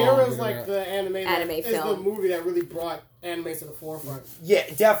 Akira is like the anime is the film. movie that really brought anime to the forefront. Yeah,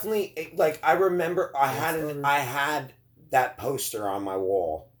 definitely. Like I remember, I had that poster on my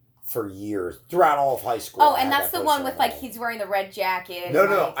wall for years throughout all of high school. Oh, I and had that's that the poster one with on my like wall. he's wearing the red jacket. No, and,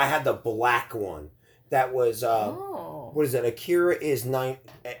 no, no. like- I had the black one. That was Oh. what is it? Akira is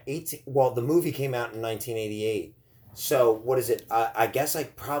 18. Well, the movie came out in 1988. So what is it? I guess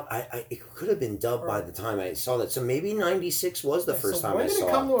it could have been dubbed by the time I saw that. So maybe 96 was the first time when I did saw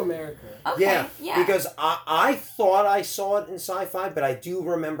it come it. to America? Okay. Yeah. Because I thought I saw it in Sci-Fi, but I do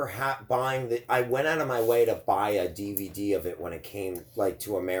remember buying I went out of my way to buy a DVD of it when it came like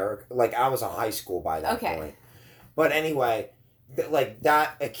to America. Like I was in high school by that point. But anyway, like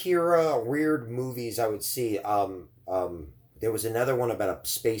that Akira weird movies I would see. There was another one about a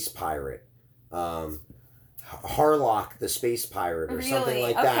space pirate. Harlock the Space Pirate or something Really?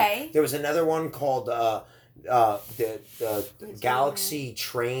 like that. Okay. There was another one called the Galaxy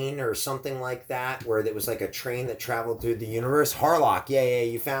Train or something like that, where there was like a train that traveled through the universe. Harlock, yeah,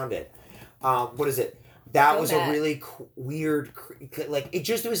 you found it. What is it? That was a really weird, like it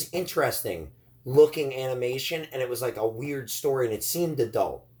was interesting looking animation, and it was like a weird story, and it seemed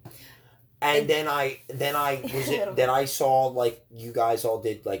adult. And then I saw like you guys all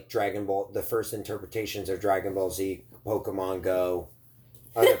did like Dragon Ball, the first interpretations of Dragon Ball Z, Pokemon Go.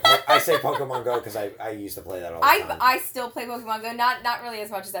 I say Pokemon Go because I used to play that all the time. I still play Pokemon Go, not really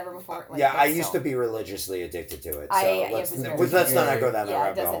as much as ever before. Like, yeah, I used to be religiously addicted to it. So let's not go down that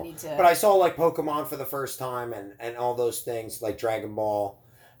rabbit doesn't hole. need to. But I saw like Pokemon for the first time and all those things like Dragon Ball,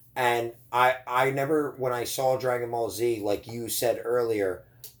 and I never, when I saw Dragon Ball Z, like you said earlier,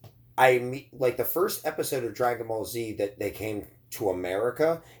 like the first episode of Dragon Ball Z that they came to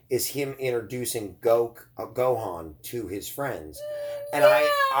America is him introducing Gohan to his friends. And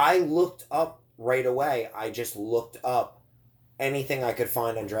I looked up right away. I just looked up anything I could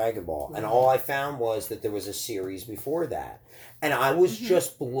find on Dragon Ball. And all I found was that there was a series before that. And I was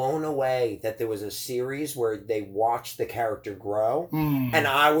just blown away that there was a series where they watched the character grow. And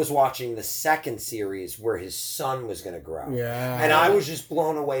I was watching the second series where his son was going to grow. Yeah. And I was just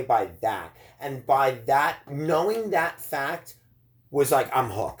blown away by that. And by that, knowing that fact was like, I'm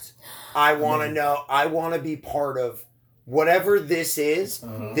hooked. I want to know. I want to be part of whatever this is.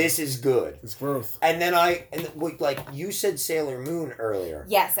 This is good. It's growth. And then like you said Sailor Moon earlier.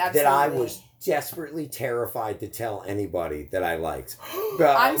 Yes, absolutely. That I was desperately terrified to tell anybody that I liked.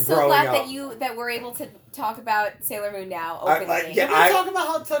 I'm so glad that we're able to talk about Sailor Moon now openly. Can we talk about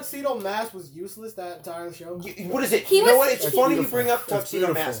how Tuxedo Mask was useless that entire show? What is it? You know what? It's funny you bring up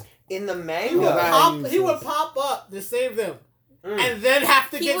Tuxedo Mask. In the manga, he would pop up to save them. And then have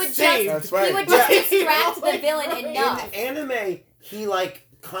to get saved. That's right. He would just distract the villain enough. In the anime, he like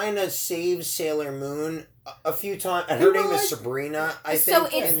kind of saves Sailor Moon a few times, and her name is Sabrina. I think. So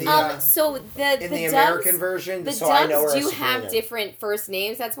it's in the American version. The so I know dubs her do as have Sabrina. different first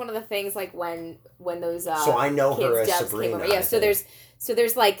names. That's one of the things. Like when those so I know kids her as dubs Sabrina. Came over. Yeah. So there's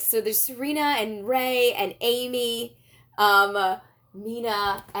Serena and Ray and Amy,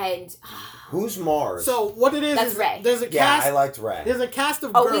 Mina and who's Mars? So what it is? That's Ray. There's a cast. I liked Ray. There's a cast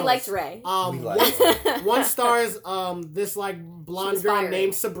of girls. we liked Ray. One stars this like blonde girl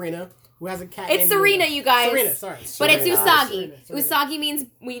named Sabrina who has a cat. It's Serena, you guys. Serena, sorry. But it's Usagi. Serena. Usagi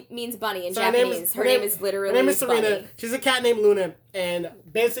means bunny in So Japanese. Her name is literally Her name is Serena. Bunny. She's a cat named Luna, and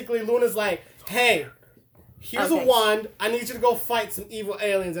basically Luna's like, hey. Here's a wand. I need you to go fight some evil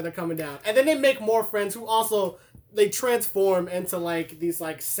aliens that are coming down. And then they make more friends who also they transform into like these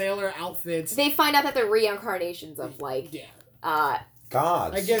like sailor outfits. They find out that they're reincarnations of like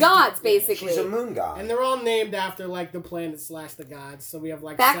gods. I guess gods, basically. She's a moon god. And they're all named after like the planets / the gods. So we have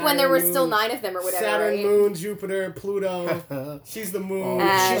like back Saturn, when there were Moon, still 9 of them or whatever. Saturn, right? Moon, Jupiter, Pluto. She's the moon.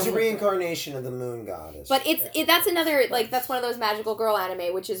 She's a reincarnation of the moon goddess. But that's another like that's one of those magical girl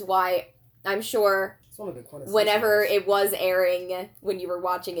anime, which is why I'm sure whenever it was airing when you were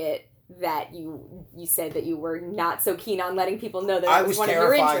watching it, that you said that you were not so keen on letting people know that it was one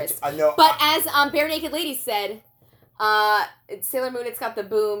terrified. Of your interests. I know. But as Bare Naked Lady said, Sailor Moon, it's got the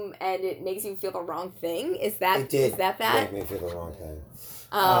boom and it makes you feel the wrong thing. Is that make me feel the wrong thing.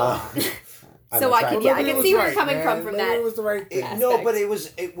 So I can see where you're coming from that. It was the right thing. But it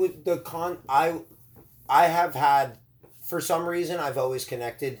was I have had, for some reason, I've always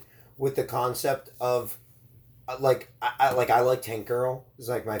connected with the concept of I like Tank Girl. It's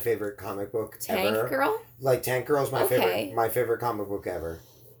like my favorite comic book ever. Tank Girl? Like Tank Girl is my favorite comic book ever.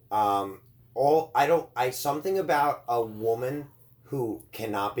 Something about a woman who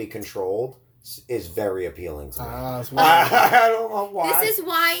cannot be controlled is very appealing to me. I don't know why. This is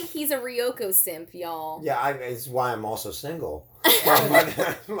why he's a Ryoko simp, y'all. Yeah, it's why I'm also single.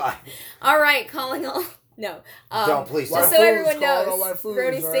 All right, calling all. No. Don't, please just don't. so everyone knows,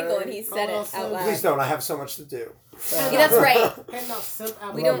 Brody's single and he said it out loud. Please don't. I have so much to do. Yeah, that's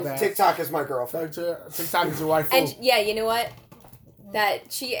right. We don't. TikTok is my girlfriend. TikTok is your wife. And yeah, you know what?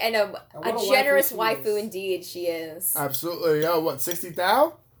 That she and a generous waifu indeed she is. Absolutely. Yo, what, 60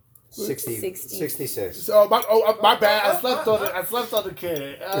 thou? 66. So my bad. I slept on the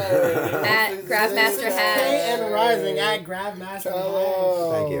kid. At Gravmaster Hash. And rising at Gravmaster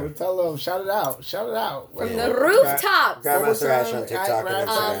Hash. Thank you. Tell him. Shout it out. From the rooftops. Gravmaster Hash on TikTok and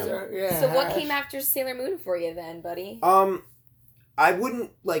Instagram. So what came after Sailor Moon for you then, buddy? I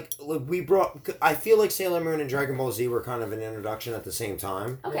wouldn't I feel like Sailor Moon and Dragon Ball Z were kind of an introduction at the same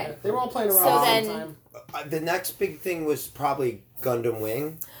time. Okay. Yeah, they were all playing around at the same time. The next big thing was probably Gundam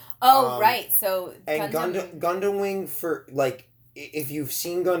Wing. Oh, right. So Gundam Wing, for like, if you've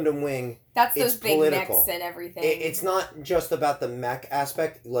seen Gundam Wing, that's those big political. mechs and everything. It's not just about the mech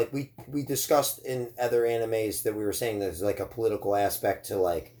aspect. Like we discussed in other animes that we were saying there's like a political aspect to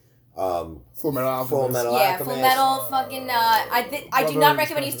like Full Metal Alchemist. Full Metal fucking I do not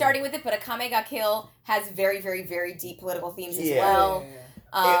recommend you starting with it, but Akame ga Kill has very, very, very deep political themes as well.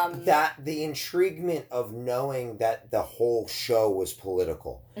 The intriguement of knowing that the whole show was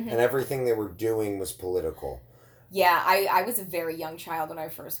political and everything they were doing was political. Yeah, I was a very young child when I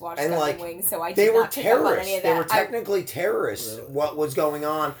first watched Gundam Wing, so I did not pick up on any of that. They were technically terrorists. Really? What was going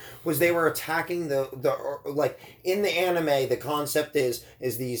on was they were attacking the like in the anime. The concept is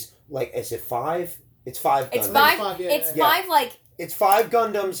these like is it 5? It's 5 Gundams. It's 5. It's 5 like. It's 5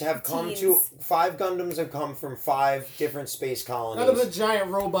 Gundams have teens. 5 Gundams have come from 5 different space colonies. None of the giant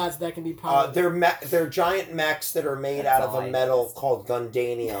robots that can be powered. They're giant mechs that are made out of a metal called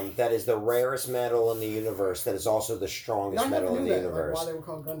Gundanium. That is the rarest metal in the universe. That is also the strongest metal in the universe. Why they were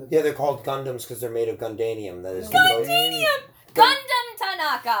called Gundams? Yeah, they're called Gundams because they're made of Gundanium. That is Gundanium. Gundam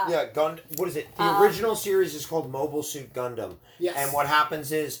Tanaka. Yeah, what is it? The original series is called Mobile Suit Gundam. Yes. And what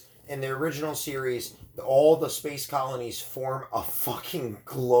happens is in the original series, all the space colonies form a fucking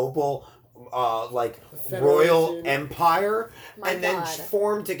global royal empire then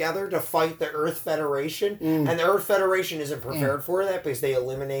form together to fight the Earth Federation. And the Earth Federation isn't prepared for that because they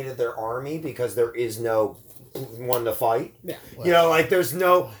eliminated their army because there is no one to fight. Yeah. You know, like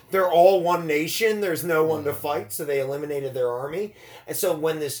they're all one nation, there's no one to fight, so they eliminated their army. And so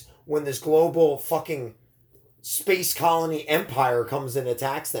when this global fucking space colony empire comes and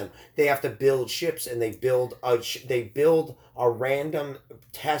attacks them, they have to build ships, and they build a random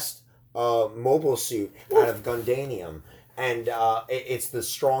test mobile suit out of Gundanium, and it's the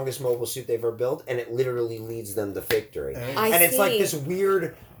strongest mobile suit they've ever built, and it literally leads them to victory. And it's like this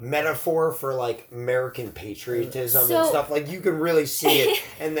weird metaphor for like American patriotism and stuff. Like you can really see it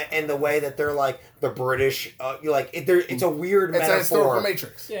in the way that they're like the British. It's a weird metaphor. It's a historical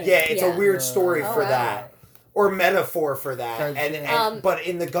matrix. Yeah, it's a weird story for that. Or metaphor for that, but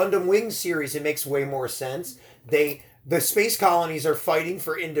in the Gundam Wing series, it makes way more sense. The space colonies are fighting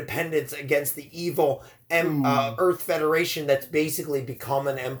for independence against the evil Earth Federation that's basically become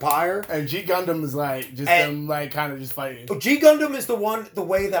an empire. And G Gundam is like just them like kind of just fighting. G Gundam is the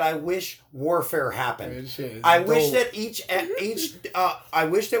way that I wish warfare happened. I wish that I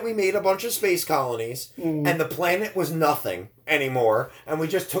wish that we made a bunch of space colonies and the planet was nothing anymore, and we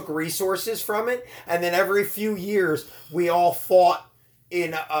just took resources from it, and then every few years we all fought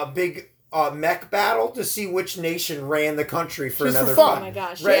in a big mech battle to see which nation ran the country for just another fun. Oh my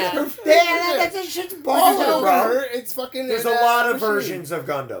gosh! Right? Yeah, that's shit's baller, bro. It's fucking. There's a lot of versions of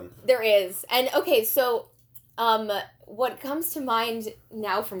Gundam. There is, and okay, so, what comes to mind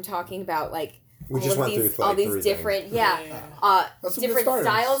now from talking about like we just went through all these different different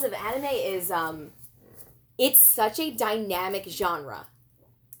styles of anime is it's such a dynamic genre.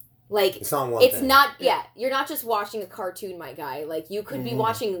 Like, it's not one thing. You're not just watching a cartoon, my guy. Like, you could be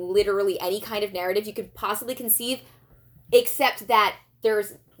watching literally any kind of narrative you could possibly conceive, except that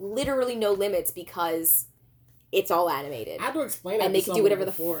there's literally no limits because it's all animated. I had to explain it, and they can do whatever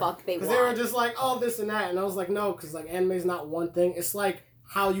the fuck they want. Because they were just like, oh, this and that, and I was like, no, because like anime is not one thing. It's like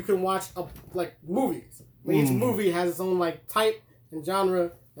how you can watch movies. Each movie has its own like type and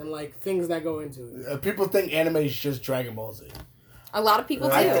genre and like things that go into it. People think anime is just Dragon Ball Z. A lot of people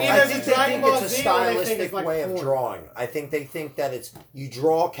do. I think they think it's a stylistic way of drawing. I think they think that it's you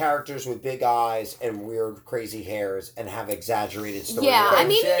draw characters with big eyes and weird, crazy hairs and have exaggerated stories. Yeah, I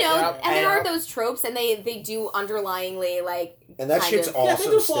mean, and there are those tropes, and they do underlyingly like. And that shit's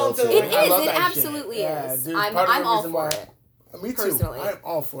awesome. Still, too. It is. It absolutely is. Dude, I'm all for it. Me too. Personally. I'm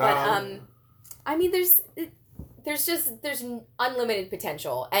all for it. But I mean, there's unlimited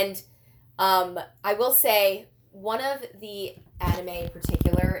potential, and I will say one of the anime in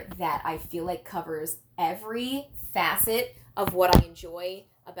particular that I feel like covers every facet of what I enjoy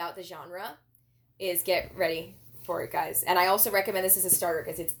about the genre is, get ready for it, guys. And I also recommend this as a starter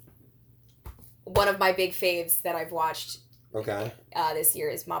because it's one of my big faves that I've watched this year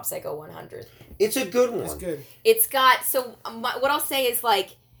is Mob Psycho 100. It's a good one. It's good. It's got, what I'll say is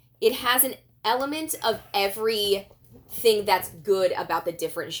like, it has an element of everything that's good about the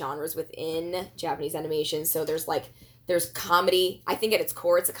different genres within Japanese animation. So there's comedy. I think at its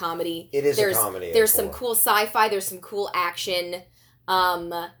core, it's a comedy. It is a comedy. There's some cool sci-fi. There's some cool action.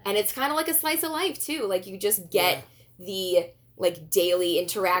 And it's kind of like a slice of life, too. Like, you just get the, like, daily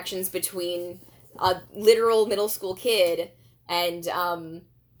interactions between a literal middle school kid and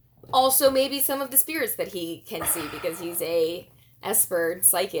also maybe some of the spirits that he can see because he's a Esper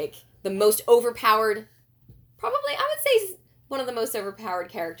psychic. The most overpowered, probably, I would say, one of the most overpowered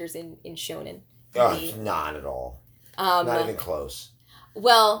characters in Shonen. Not at all. Not even close.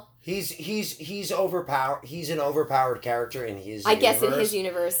 Well, he's overpowered. He's an overpowered character in his. I guess in his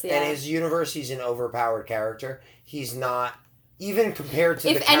universe, yeah. In his universe, he's an overpowered character. He's not even compared to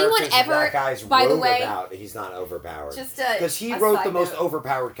if the characters that guy's by wrote the way, about. He's not overpowered. Just because he wrote the most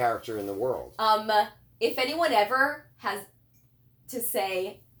overpowered character in the world. If anyone ever has to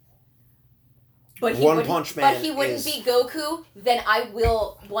say But One Punch Man But he wouldn't be Goku. Then I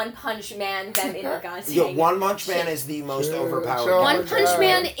will One Punch Man them in a goddamn. Yo, One Punch Man is the most overpowered. One character. Punch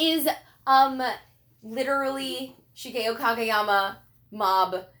Man is literally Shigeo Kageyama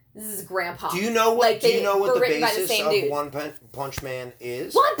Mob's grandpa. Do you know what? Like, do you know what the written by the basis same of dude. One Punch Man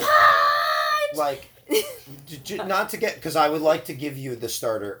is? One Punch. Like, not to get, because I would like to give you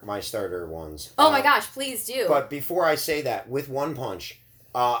my starter ones. Oh my gosh, please do. But before I say that, with One Punch,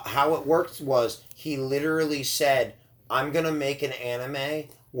 how it worked was he literally said, "I'm gonna make an anime."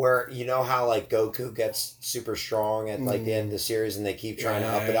 Where, you know how, like, Goku gets super strong at, like, the end of the series and they keep trying to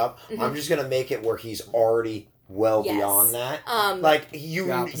up it up? Mm-hmm. I'm just going to make it where he's already beyond that. Like,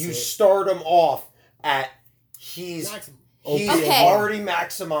 you start him off at, he's already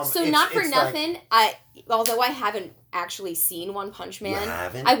maximum. So not for nothing, although I haven't actually seen One Punch Man. You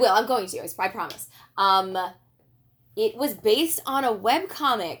haven't? I will, I'm going to, I promise. It was based on a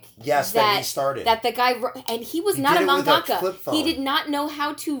webcomic. Yes, that he started. That the guy wrote, and he was not a mangaka. He did not know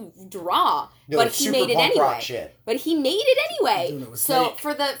how to draw, but he made it anyway. But he made it anyway. So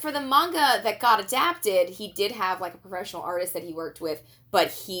for the manga that got adapted, he did have like a professional artist that he worked with, but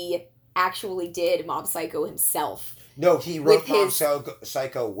he actually did Mob Psycho himself. No, he wrote Mob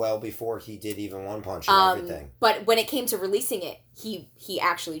Psycho well before he did even One Punch and everything. But when it came to releasing it, he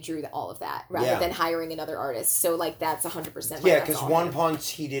actually drew all of that rather than hiring another artist. So like that's 100%. Yeah, because One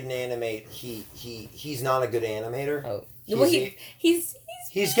Punch he didn't animate. He's not a good animator. Oh,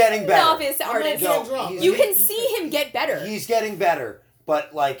 he's getting better. Novice artist. You can see him get better. He's getting better,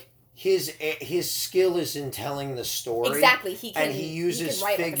 but like. His skill is in telling the story. Exactly. And he uses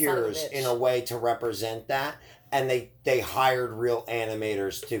figures in a way to represent that. And they hired real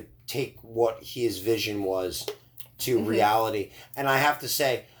animators to take what his vision was to reality. And I have to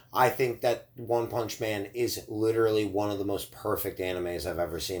say, I think that One Punch Man is literally one of the most perfect animes I've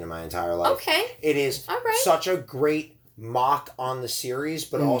ever seen in my entire life. Okay. It is such a great mock on the series,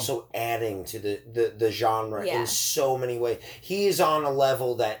 but also adding to the genre in so many ways. He is on a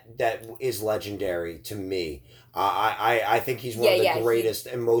level that is legendary to me. I think he's one of the greatest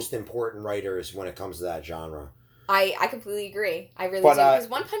and most important writers when it comes to that genre. I completely agree. I really do. Because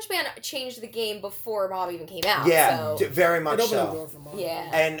One Punch Man changed the game before Mob even came out. Yeah, so. Very much so. Yeah.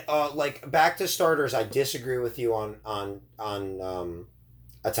 And like back to starters, I disagree with you on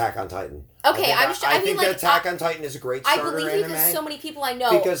Attack on Titan. Okay, I think that Attack on Titan is a great starter anime. I believe because so many people I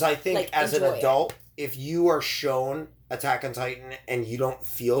know. Because I think as an adult, if you are shown Attack on Titan and you don't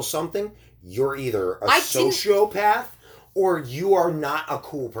feel something, you're either a sociopath or you are not a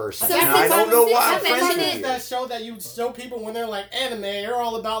cool person. So and I don't know why I'm friends with you. That show that you show people when they're like anime, you're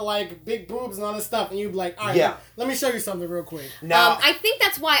all about like big boobs and all this stuff, and you'd be like, all right, let me show you something real quick. Now, I think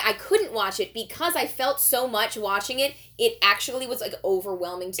that's why I couldn't watch it, because I felt so much watching it. It actually was like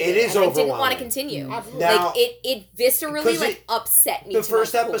overwhelming to me. It is overwhelming. I didn't want to continue. Now, like it viscerally upset me. The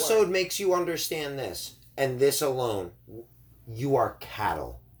first episode makes you understand this, and this alone, you are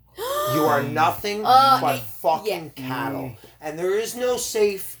cattle. You are nothing but fucking cattle. And there is no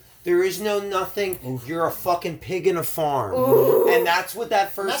safe. There is no nothing. Oof. You're a fucking pig in a farm. Oof. And that's what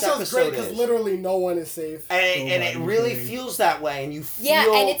that first episode is. That sounds great because literally no one is safe. And it really feels that way. And you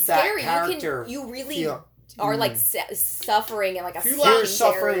feel and it's that scary. character. You really are like suffering and like a you're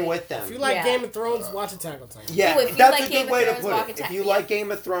suffering with them. If you like Game of Thrones, watch Attack on Titan. Yeah, that's a good way to put it. If you like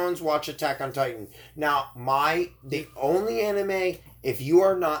Game of Thrones, watch Attack on Titan. Now, the only anime, if you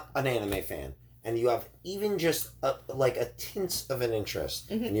are not an anime fan and you have even just a tint of an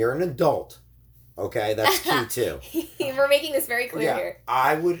interest, and you're an adult, okay, that's key too. We're making this very clear here.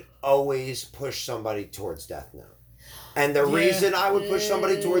 I would always push somebody towards Death Note. And the reason I would push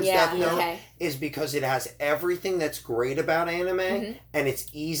somebody towards Death Note is because it has everything that's great about anime, and it's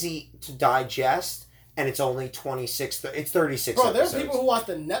easy to digest, and it's only 36 episodes. Bro, there's people who watched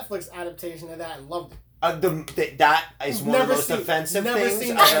the Netflix adaptation of that and loved it. That is one of the most offensive things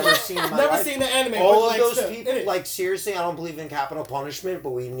I've ever seen in my life. Never seen the anime. All of those people, like, seriously, I don't believe in capital punishment,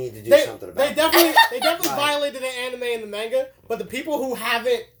 but we need to do something about it. They definitely violated the anime and the manga, but the people who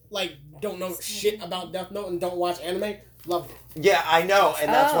haven't, like, don't know shit about Death Note and don't watch anime, loved it. Yeah, I know,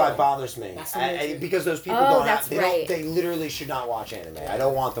 and that's why it bothers me. Because those people they literally should not watch anime. I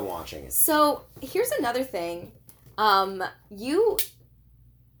don't want them watching it. So, here's another thing. You,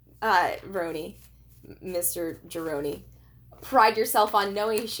 Roni, Mr. Jeroni, pride yourself on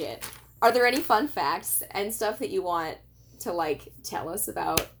knowing shit. Are there any fun facts and stuff that you want to, like, tell us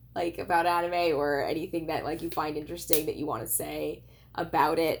about anime, or anything that, like, you find interesting that you want to say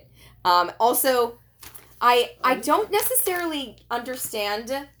about it? Also, I don't necessarily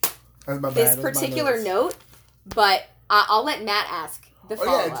understand this particular note, but I'll let Matt ask The Oh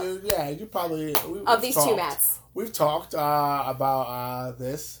follow-up. yeah, dude. Yeah, you probably Of these two Matts. We've talked about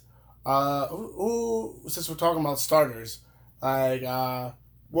this. Who since we're talking about starters, like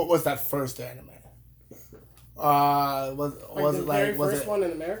what was that first anime? Was the very first one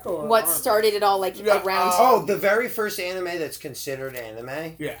in America? Or What started it all around? the very first anime that's considered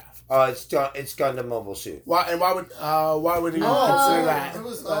anime. Yeah. It's Gundam Mobile Suit. Why would you consider that? It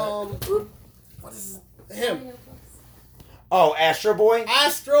was what is him? Oh, Astro Boy.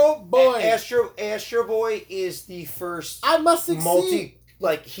 Astro Boy. Astro Boy is the first. I must succeed.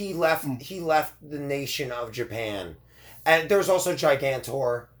 He left the nation of Japan, and there's also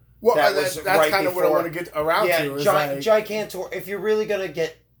Gigantor. Well, that's right kind of what I want to get around to. Is Gigantor. If you're really gonna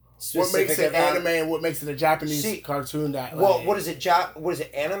get what makes it anime and what makes it a Japanese cartoon that. What is it? What is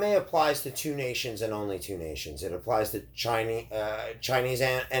it? Anime applies to two nations and only two nations. It applies to Chinese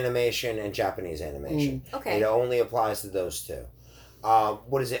animation and Japanese animation. Okay. It only applies to those two.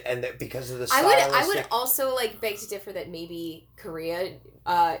 What is it? And because of the I would also beg to differ that maybe Korea,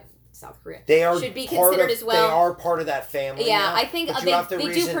 South Korea, should be considered as well. They are part of that family. Yeah, now, I think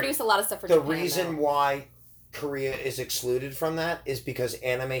they do produce a lot of stuff for Japan. The reason why Korea is excluded from that is because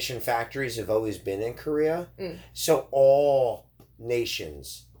animation factories have always been in Korea. So all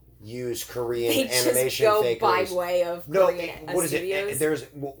nations use Korean animation just go by way of Korean studios.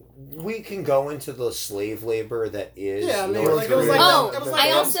 We can go into the slave labor that is North Korea.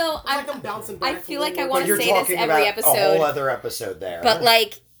 I'm bouncing back. I feel like I want to say this every about episode. A whole other episode there. But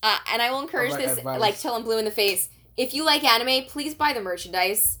and I will encourage this, till I'm blue in the face. If you like anime, please buy the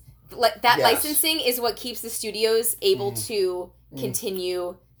merchandise. That licensing is what keeps the studios able to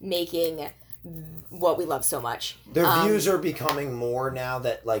continue making what we love so much. Their views are becoming more now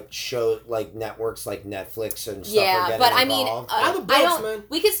that networks like Netflix and stuff are getting involved. Man.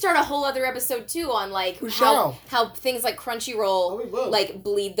 We could start a whole other episode too on how things like Crunchyroll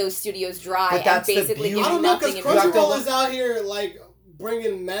bleed those studios dry and basically give you nothing. Because Crunchyroll is out here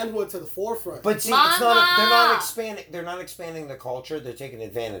bringing manhood to the forefront. But see, they're not expanding the culture. They're taking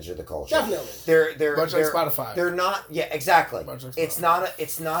advantage of the culture. Definitely. They're much like Spotify. They're not. Yeah, exactly. Much like it's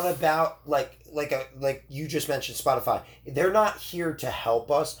not about like you just mentioned Spotify. They're not here to help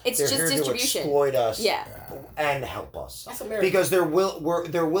us. It's they're just here distribution. To exploit us. Yeah. And help us. That's American. Because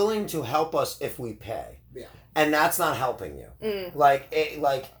they're willing to help us if we pay. Yeah. And that's not helping you.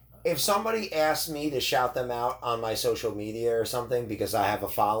 If somebody asked me to shout them out on my social media or something because I have a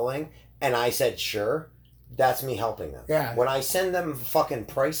following, and I said sure, that's me helping them. Yeah. When I send them a fucking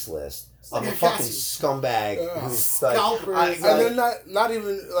price list, I'm a fucking scumbag who's and they're not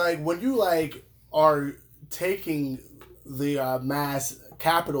even when you are taking the mass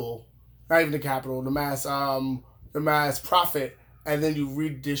capital, not even the capital, the mass profit, and then you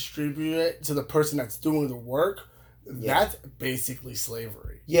redistribute it to the person that's doing the work. That's basically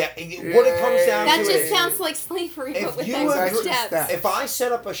slavery. Yeah, what it comes down to that just sounds like slavery, but with extra steps. If I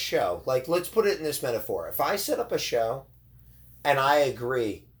set up a show, let's put it in this metaphor. If I set up a show, and I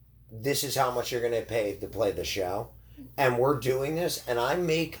agree, this is how much you're going to pay to play the show, and we're doing this, and I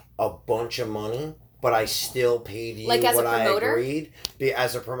make a bunch of money, but I still paid you what I agreed.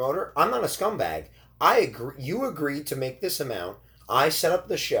 As a promoter, I'm not a scumbag. I agree. You agreed to make this amount. I set up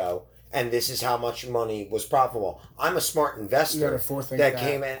the show. And this is how much money was profitable. I'm a smart investor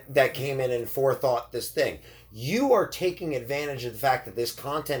that came in and forethought this thing. You are taking advantage of the fact that this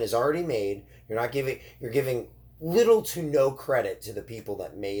content is already made. You're giving little to no credit to the people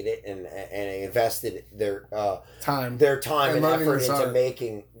that made it and invested their time and effort into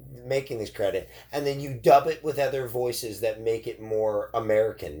making this credit. And then you dub it with other voices that make it more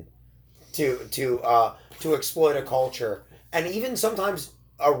American to exploit a culture and even sometimes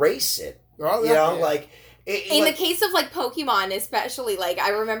erase it. In the case of Pokemon, especially, I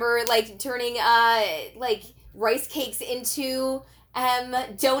remember turning rice cakes into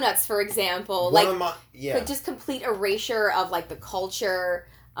donuts, for example. Just complete erasure of the culture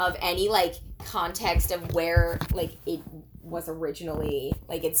of any context of where it was originally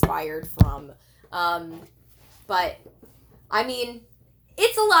inspired from. But I mean,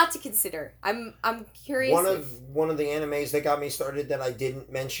 it's a lot to consider. I'm curious. One of the animes that got me started that I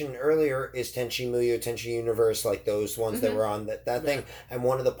didn't mention earlier is Tenchi Muyo, Tenchi Universe, those ones that were on that thing. And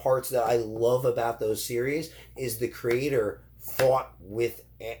one of the parts that I love about those series is the creator fought with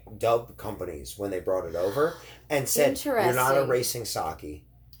dub companies when they brought it over and said, "You're not erasing Saki.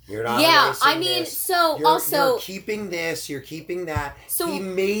 You're not erasing this. You're keeping this, you're keeping that." So he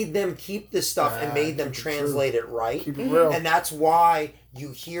made them keep the stuff and made them translate it right. Keep it real. And that's why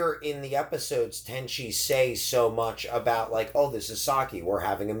you hear in the episodes Tenchi say so much about like, oh, this is Saki. We're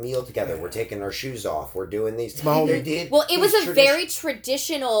having a meal together. We're taking our shoes off. We're doing these. They did. Well, it was a very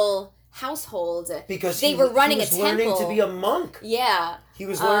traditional household because they were running he was a temple. learning to be a monk. Yeah, he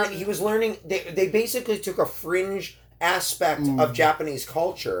was learning. He was learning. They basically took a fringe aspect of Japanese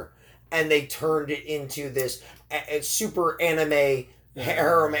culture and they turned it into this super anime.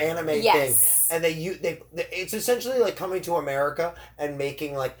 Harem anime thing, and they it's essentially like coming to America and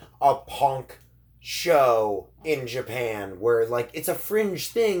making like a punk show in Japan where like it's a fringe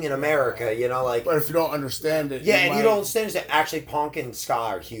thing in America, you know, like. But if you don't understand it, you don't understand it. Actually, punk and ska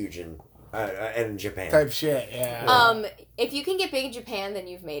are huge in Japan. Type shit, yeah. If you can get big in Japan, then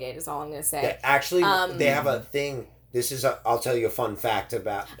you've made it. Is all I'm gonna say. Actually, they have a thing. This is I'll tell you a fun fact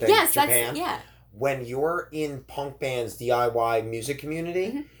about Japan. When you're in punk bands DIY music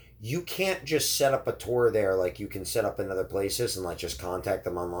community, you can't just set up a tour there like you can set up in other places and like just contact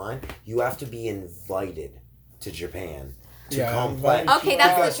them online. You have to be invited to Japan to come play. Okay,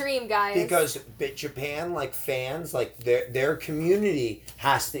 that's the dream, guys. Because Japan, like fans, like their community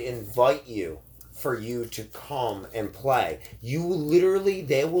has to invite you for you to come and play. You literally,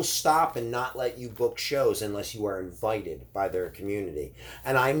 they will stop and not let you book shows unless you are invited by their community.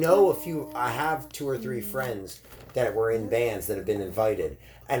 And I know I have 2 or 3 friends that were in bands that have been invited,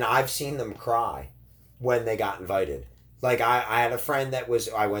 and I've seen them cry when they got invited. Like I had a friend that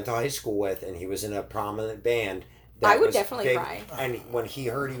I went to high school with, and he was in a prominent band. I would definitely cry. And when he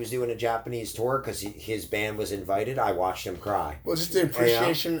heard he was doing a Japanese tour because his band was invited, I watched him cry. Well, just the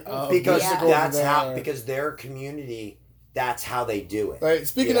appreciation of because because their community, that's how they do it. Right.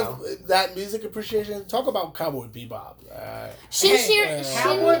 Speaking of that music appreciation, talk about Cowboy Bebop.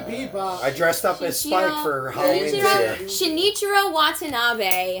 Cowboy Bebop. I dressed up as Spike for Halloween this year. Shinichiro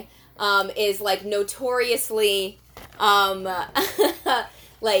Watanabe is like notoriously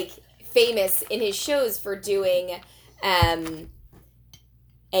like famous in his shows for doing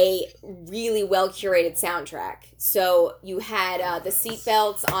a really well curated soundtrack. So you had the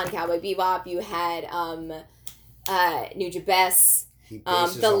seatbelts on Cowboy Bebop. You had Nujabes,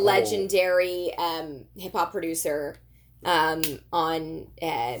 the legendary hip hop producer on Samurai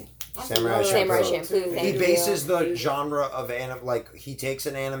Champloo. He bases the genre of like he takes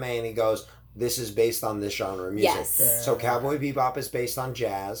an anime and he goes, "This is based on this genre of music." Yes. So Cowboy Bebop is based on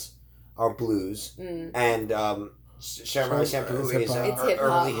jazz or blues, and Samurai Champloo is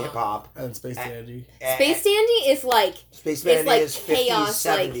early hip hop. And Space Dandy. Space Dandy is like Space Dandy like is 50s, chaos,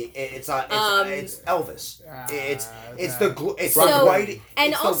 70s. Like, it's Elvis. It's the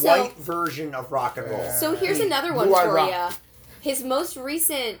also, white version of rock and roll. So here's another one for you. His most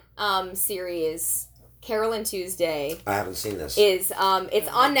recent series, Carol and Tuesday. I haven't seen this. Is it's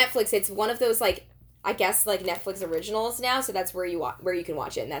on Netflix. It's one of those like I guess like Netflix originals now. So that's where you can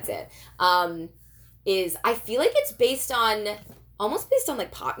watch it, and that's it. I feel like it's almost based on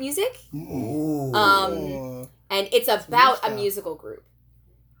like pop music. Ooh. And it's about a musical group.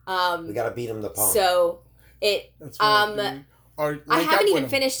 We gotta beat him the pump. So it I haven't even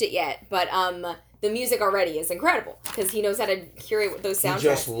finished it yet, but the music already is incredible because he knows how to curate those soundtracks. He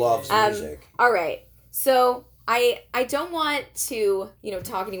just loves music. All right, so I don't want to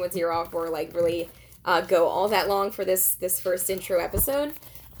talk anyone's ear off or like really go all that long for this first intro episode.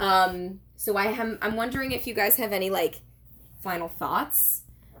 So I'm wondering if you guys have any like final thoughts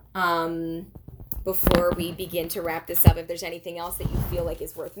before we begin to wrap this up. If there's anything else that you feel like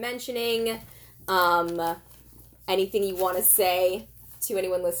is worth mentioning, anything you want to say to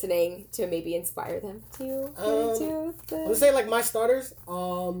anyone listening to maybe inspire them to do this. I would say like my starters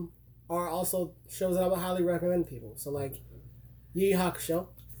are also shows that I would highly recommend people. So like Yu Yu Hakusho.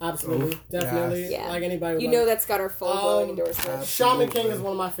 Absolutely. Definitely. Yeah. Like anybody. That's got our full glowing endorsement. Shaman King is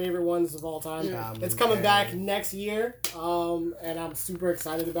one of my favorite ones of all time. It's coming back next year. And I'm super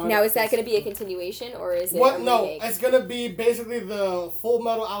excited about it. Now, is that going to be a continuation or is it No, it's going to be basically the Full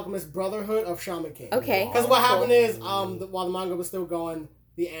Metal Alchemist Brotherhood of Shaman King. Okay. Because what happened is, while the manga was still going,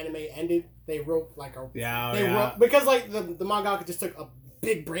 the anime ended. They wrote like because like the mangaka just took a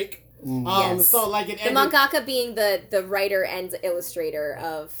big break. Yes. So like it ended, the mangaka being the writer and illustrator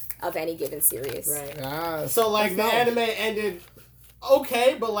of any given series. Right. So like the anime ended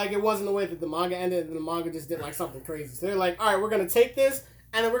okay, but like it wasn't the way that the manga ended, and the manga just did like something crazy. So they're like, all right, we're gonna take this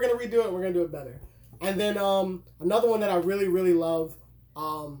and then we're gonna redo it and we're gonna do it better. And then another one that I really, really love,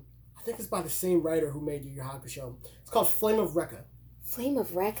 I think it's by the same writer who made Yu Yu Hakusho. It's called Flame of Recca. Flame of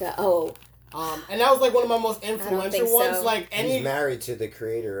Recca. Oh. And that was like one of my most influential ones. So. Like he's married to the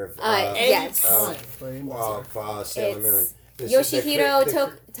creator of Sailor Moon. Yoshihiro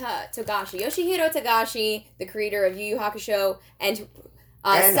Togashi. Yoshihiro Togashi, the creator of Yu Yu Hakusho, and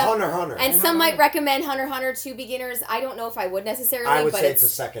And Hunter x Hunter. And some might recommend Hunter x Hunter to beginners. I don't know if I would necessarily. I would say it's a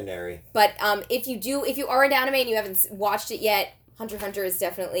secondary. But if you are into anime and you haven't watched it yet, Hunter x Hunter is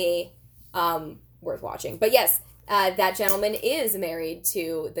definitely worth watching. But yes, that gentleman is married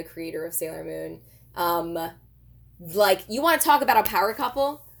to the creator of Sailor Moon. Like, you want to talk about a power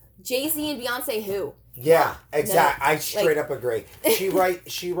couple? Jay-Z and Beyonce who? Yeah, exactly. I straight up agree. She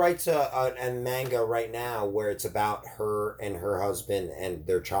writes a manga right now where it's about her and her husband and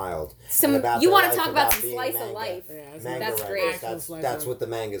their child. You want to talk about some slice of life? Yeah, that's great. That's what the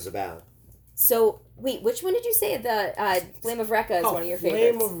manga's about. So wait, which one did you say? The Flame of Recca is one of your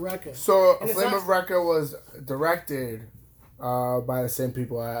favorites. Flame of Recca. So Flame of Recca was directed by the same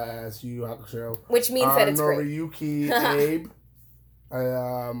people as Yu Yu Hakusho, which means that it's Noriyuki great.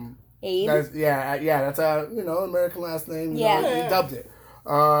 Abe. Abe? That's a American last name. He dubbed it.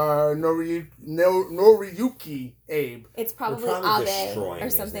 Noriyuki Abe. It's probably Abe or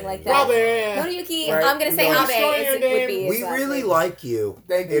something like that. Probably, yeah. Noriyuki, right. I'm gonna say Abe. Would be we really like you.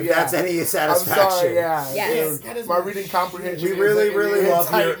 Thank you. If that's any satisfaction. I'm sorry, Yes. My reading comprehension. We really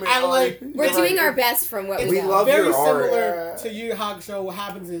love your. We're doing our best from what we know. love very your art. similar to Yu Yu Hakusho. What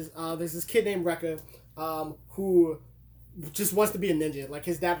happens is there's this kid named Recca who just wants to be a ninja. Like,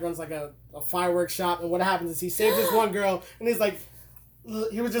 his dad runs like a fireworks shop, and what happens is he saves this one girl, and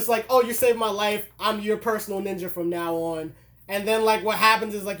he was just like, oh, you saved my life, I'm your personal ninja from now on. And then, like, what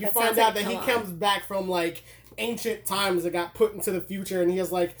happens is, like, you find out that he comes back from, like, ancient times that got put into the future, and he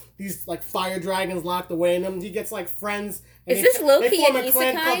has, like, these, like, fire dragons locked away in him. He gets, like, friends. And is this low-key they form an a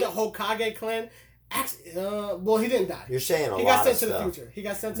clan isekai? called the Hokage clan. Actually, well, he didn't die. You're saying a lot. He got sent of to the stuff. future. He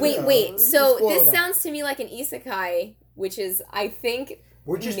got sent to Wait. So this sounds to me like an isekai, which is, I think,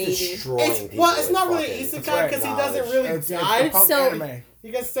 We're just maybe destroying people. Well, it's not really isekai because he doesn't really die. Anime. He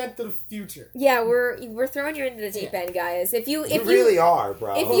gets sent to the future. Yeah, we're throwing you into the deep end, guys. If you really are,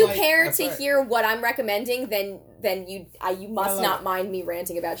 bro. If you Like, care to hear what I'm recommending, then you must not it. mind me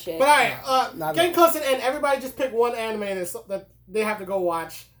ranting about shit. But alright, getting close to the end, everybody just pick one anime that they have to go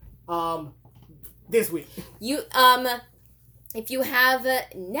watch this week. You if you have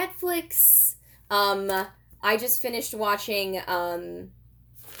Netflix, I just finished watching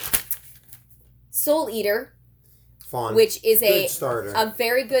Soul Eater. Fun. Which is good starter. a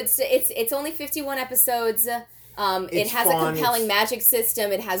very good. It's only 51 episodes. It has a compelling magic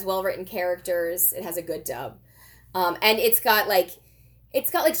system. It has well written characters. It has a good dub, and it's got like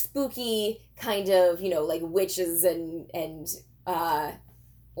spooky kind of like witches and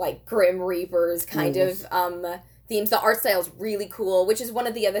like Grim Reapers kind of themes. The art style is really cool, which is one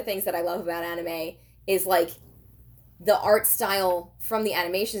of the other things that I love about anime is like the art style from the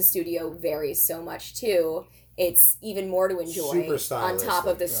animation studio varies so much too. It's even more to enjoy on top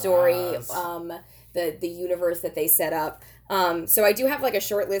of the story, the universe that they set up. So I do have like a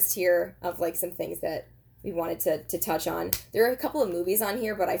short list here of like some things that we wanted to touch on. There are a couple of movies on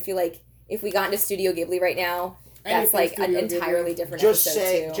here, but I feel like if we got into Studio Ghibli right now, that's like an entirely different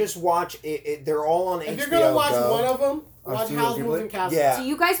episode too. Just watch it. They're all on HBO. If you're gonna watch one of them, watch Howl's Moving Castle. Yeah. Do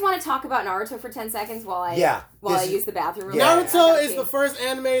you guys want to talk about Naruto for 10 seconds while I use the bathroom? Yeah. Naruto is the first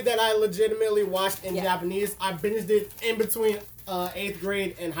anime that I legitimately watched in Japanese. I binged it in between 8th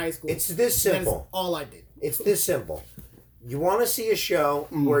grade and high school. It's this simple. That's all I did. It's this simple. You want to see a show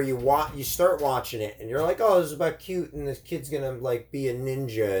where you start watching it and you're like, oh, this is about cute and this kid's gonna like be a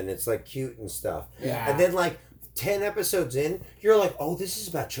ninja and it's like cute and stuff. Yeah. And then like 10 episodes in, you're like, oh, this is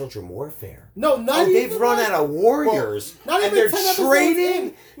about children warfare. No, not even. They've run out of warriors, and they're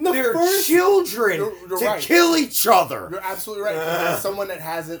training their children to kill each other. You're absolutely right. As someone that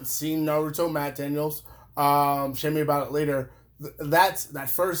hasn't seen Naruto, Matt Daniels, share me about it later. That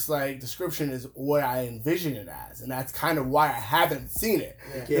first like description is what I envision it as, and that's kind of why I haven't seen it.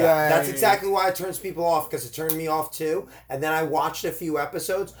 Yeah, that's exactly why it turns people off, because it turned me off too. And then I watched a few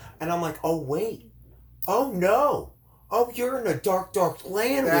episodes, and I'm like, oh wait. Oh no! Oh, you're in a dark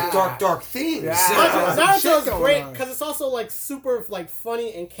land with dark things. Naruto is great because it's also like super like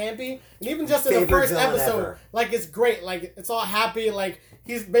funny and campy, and even just in the first episode, like it's great. Like it's all happy. Like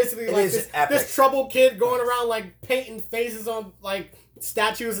he's basically like this troubled kid going around like painting faces on like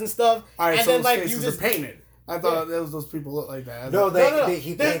statues and stuff. All right, and so then like faces you just are painted. I thought those people look like that. No,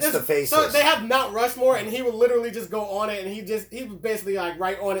 he paints the faces. So they have Mount Rushmore, and he would literally just go on it, and he would basically like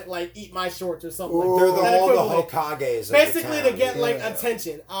write on it like "Eat my shorts" or something. They're all the Hokages. Basically, to get like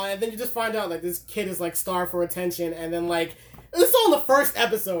attention, and then you just find out like this kid is like starved for attention, and then like it's on the first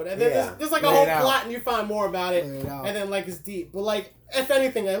episode, and then there's like a whole plot, and you find more about it, and then like it's deep. But like, if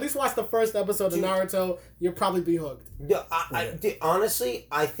anything, at least watch the first episode of Naruto. You'll probably be hooked. No, honestly,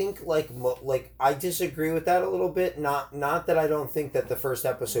 I think like I disagree with that a little bit. Not that I don't think that the first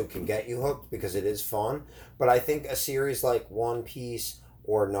episode can get you hooked because it is fun, but I think a series like One Piece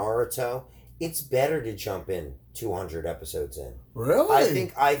or Naruto, it's better to jump in 200 episodes in.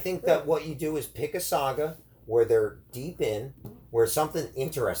 Really? I think that what you do is pick a saga where they're deep in, where something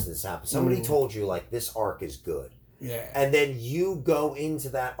interesting has happened. Somebody told you, like, this arc is good. Yeah. And then you go into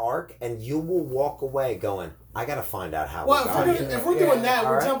that arc, and you will walk away going, I got to find out how if we're doing that,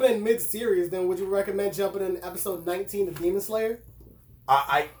 we're jumping in mid-series, then would you recommend jumping in episode 19 of Demon Slayer?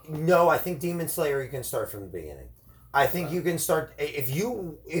 No, I think Demon Slayer you can start from the beginning. I think you can start, if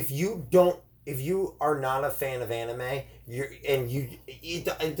you are not a fan of anime,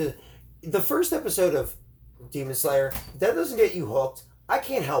 the first episode of Demon Slayer, that doesn't get you hooked. I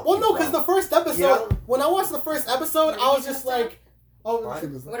can't help you. Well, no, because the first episode, when I watched the first episode, I was just like, oh,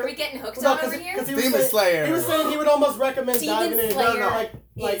 what are we getting hooked on over here? Demon Slayer. He was saying he would almost recommend diving in.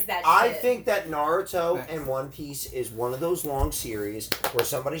 I think that Naruto and One Piece is one of those long series where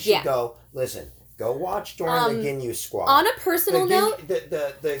somebody should go, listen, go watch during the Ginyu Squad. On a personal note... The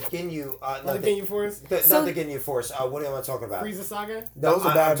Ginyu... the Ginyu Force? Not the Ginyu Force. What am I talking about? Frieza Saga? Those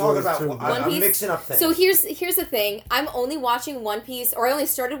are bad boys too. I'm mixing up things. So here's the thing. I'm only watching One Piece, or I only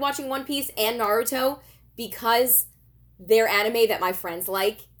started watching One Piece and Naruto because they're anime that my friends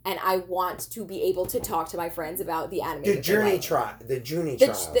like, and I want to be able to talk to my friends about the anime. The Junie Trials. The Junie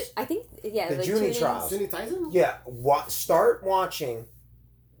Trials. Junie Tyson? Yeah. Start watching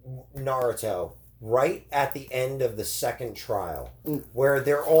Naruto right at the end of the second trial, where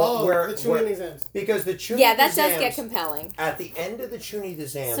they're all the Chunin exams. Because the Chunin that does get compelling. At the end of the Chunin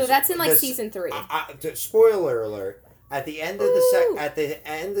exams, so that's in like season 3. Spoiler alert! At the end of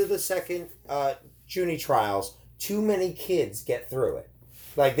the second Chunin trials, too many kids get through it.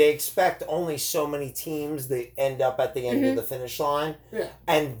 Like, they expect only so many teams that end up at the end of the finish line. Yeah.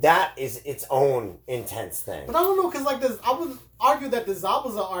 And that is its own intense thing. But I don't know, because, like, I would argue that the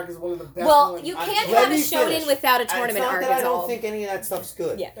Zabuza arc is one of the best ones. You can't have a shonen without a tournament arc. I don't think any of that stuff's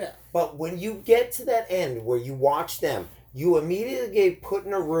good. Yeah. But when you get to that end where you watch them, you immediately get put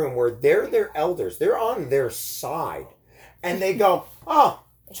in a room where they're their elders. They're on their side. And they go, oh,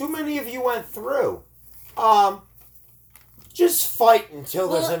 too many of you went through. Just fight until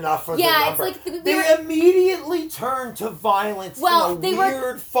there's enough of the number. It's like they immediately turn to violence in a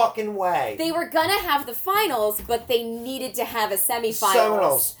weird fucking way. They were gonna have the finals, but they needed to have a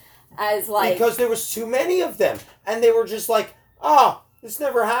semifinals. Because there was too many of them. And they were just like, oh, this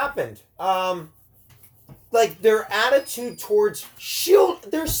never happened. Like, their attitude towards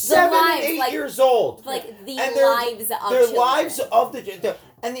Shield, they're 7 and 8 years old. Like, lives of the...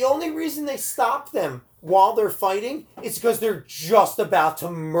 And the only reason they stop them while they're fighting, it's because they're just about to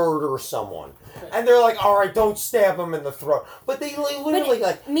murder someone. And they're like, all right, don't stab them in the throat. But they literally,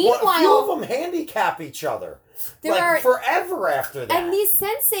 a few of them handicap each other. Forever after that. And these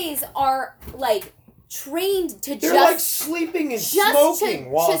senseis are, like, trained to they're like sleeping and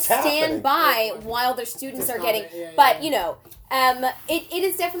smoking while it's happening. To stand by while their students are getting... But, you know, it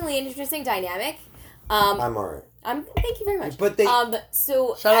is definitely an interesting dynamic. I'm alright. Thank you very much. But they,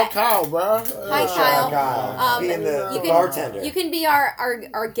 so shout out Kyle, bro. Hi, Kyle. Being the bartender. You can be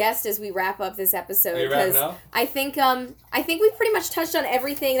our guest as we wrap up this episode, because I think we pretty much touched on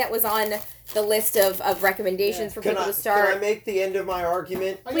everything that was on the list of recommendations for people to start. Can I make the end of my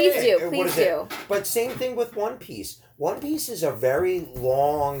argument? Please do. But same thing with One Piece. One Piece is a very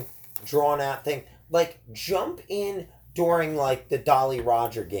long, drawn out thing. Like, jump in during like the Dolly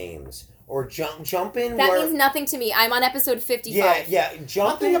Roger games. Or jump in. That means nothing to me. I'm on episode 55. Yeah.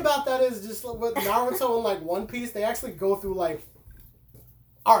 One thing about that is just with Naruto and like One Piece, they actually go through like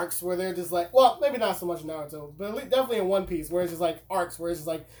arcs where they're just like, well, maybe not so much Naruto, but definitely in One Piece where it's just like arcs where it's just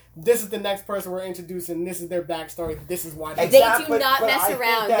like, this is the next person we're introducing, this is their backstory, this is why they do not mess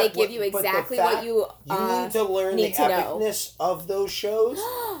around. They give you exactly what you need to learn the epicness of those shows,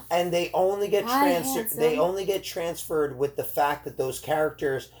 and they only get transferred with the fact that those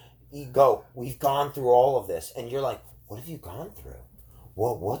characters. We've gone through all of this. And you're like, what have you gone through?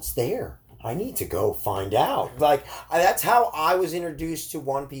 Well, what's there? I need to go find out. Like, that's how I was introduced to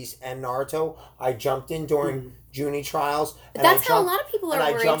One Piece and Naruto. I jumped in during Junie Trials. But that's how a lot of people were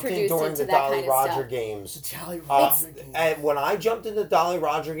introduced during the Dolly Roger games. The Dolly Roger games. And when I jumped into Dolly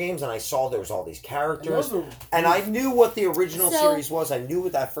Roger games and I saw there was all these characters, and I knew what the original series was, I knew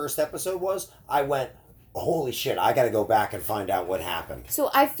what that first episode was, I went, holy shit, I gotta go back and find out what happened. So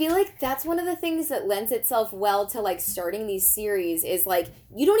I feel like that's one of the things that lends itself well to like starting these series is like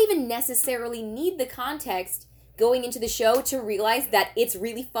you don't even necessarily need the context going into the show to realize that it's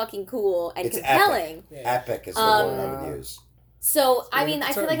really fucking cool and compelling. Epic is the word I would use. So, I mean,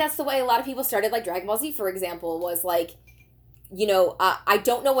 I feel like that's the way a lot of people started, like Dragon Ball Z, for example, was like, you know, I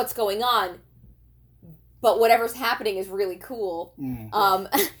don't know what's going on, but whatever's happening is really cool.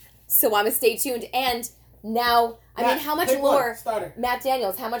 So I'm gonna stay tuned. And now, I mean, how much lore, Matt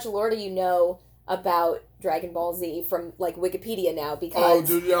Daniels, how much lore do you know about Dragon Ball Z from, like, Wikipedia now? Because,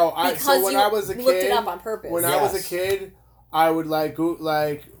 when I was a kid, looked it up on purpose. When I was a kid, I would, like, go,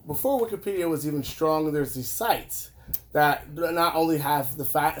 like, before Wikipedia was even strong, there's these sites that not only have the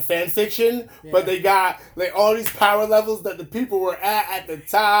fan fiction, but they got like all these power levels that the people were at the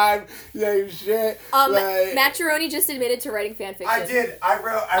time. Shit. Matt Cheroni just admitted to writing fan fiction. I did.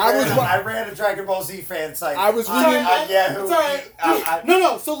 I ran a Dragon Ball Z fan site. I was reading.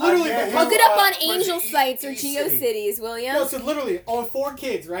 No. So literally, look it up on Angel sites or GeoCities, William. No, so literally on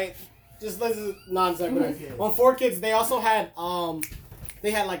 4Kids, right? Just this is non-sequitur. On 4Kids, they also had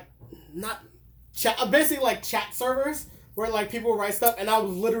they had like basically like chat servers where like people would write stuff, and I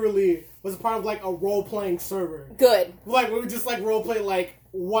was a part of like a role playing server. Good. Like we would just like role play like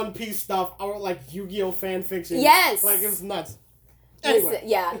One Piece stuff or like Yu-Gi-Oh fan fiction. Yes. Like it was nuts. Anyway.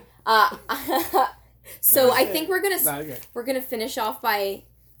 Yeah. So I think we're gonna finish off by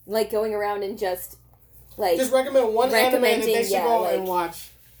like going around and just recommend one anime that they should go and watch.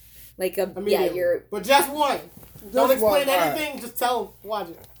 Like but just one. Don't explain anything. Just tell them, watch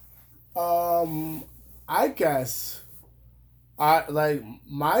it. I guess I like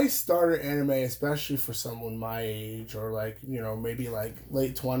my starter anime, especially for someone my age or like, you know, maybe like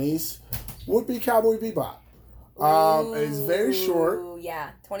late 20s, would be Cowboy Bebop. It's very short.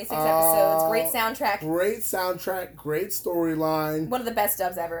 Yeah, 26 episodes. Great soundtrack. Great storyline. One of the best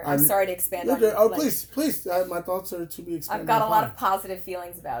dubs ever. I'm sorry to expand on it. Please. My thoughts are to be expanded. I've got a lot of positive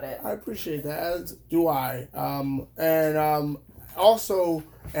feelings about it. I appreciate that, as do I. Also,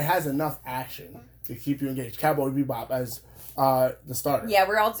 it has enough action to keep you engaged. Cowboy Bebop as the starter. Yeah,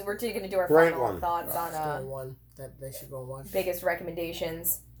 we're going to do our final thoughts on one that they should go and watch. Biggest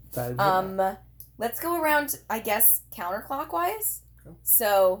recommendations. Let's go around, I guess, counterclockwise. Okay.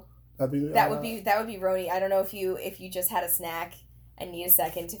 So that would be Roni. I don't know if you just had a snack and need a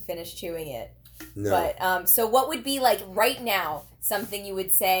second to finish chewing it. No. But so what would be like right now something you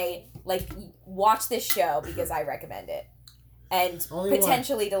would say like watch this show because I recommend it. And only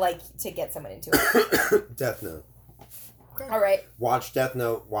potentially to get someone into it. Death Note. Okay. All right. Watch Death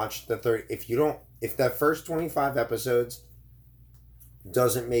Note. Watch the 30. If that first 25 episodes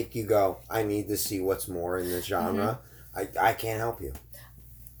doesn't make you go, I need to see what's more in this genre, I can't help you.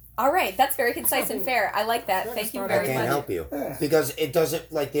 All right. That's very concise and fair. I like that. Thank you very much. I can't help you. Because it doesn't,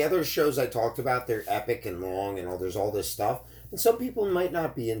 like the other shows I talked about, they're epic and long and there's all this stuff. And some people might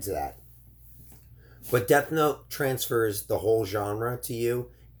not be into that. But Death Note transfers the whole genre to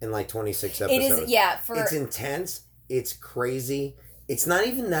you in like 26 episodes. It is, yeah. It's intense. It's crazy. It's not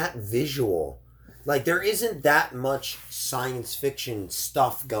even that visual. Like, there isn't that much science fiction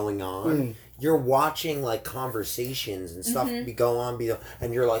stuff going on. You're watching, like, conversations and stuff go on,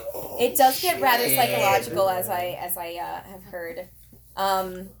 and you're like, oh, it does get rather psychological, as I have heard.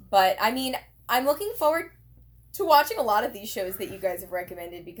 But, I mean, I'm looking forward to watching a lot of these shows that you guys have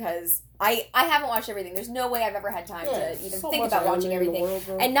recommended because I haven't watched everything. There's no way I've ever had time to even think about watching everything.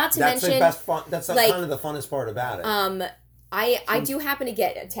 And not to mention... That's kind of the funnest part about it. I do happen to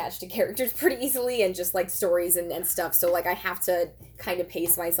get attached to characters pretty easily and just like stories and stuff. So like I have to kind of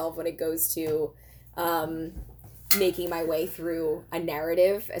pace myself when it goes to making my way through a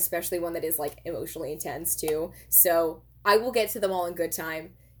narrative, especially one that is like emotionally intense too. So I will get to them all in good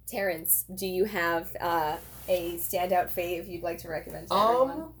time. Terrence, do you have a standout fave you'd like to recommend to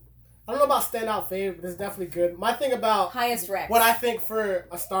everyone? I don't know about standout fave, but it's definitely good. My thing about highest rec. What I think for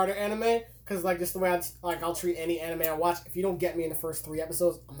a starter anime, because like just the way I'll treat any anime I watch. If you don't get me in the first 3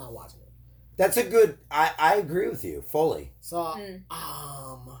 episodes, I'm not watching it. That's a good. I agree with you fully. So You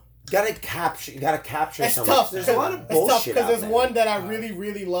gotta capture it's something. tough. There's a lot of bullshit. It's tough because there's one that I really,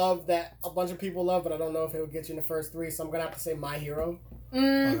 really love that a bunch of people love, but I don't know if it will get you in the first 3. So I'm gonna have to say My Hero.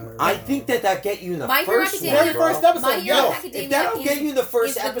 I think that get you in the first one, very first episode. My Hero Academia if that'll get you in the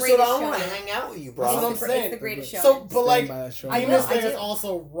first episode, I don't want to hang out with you, bro. That's what I'm saying. It's the greatest show. So, but like, Demon Slayer is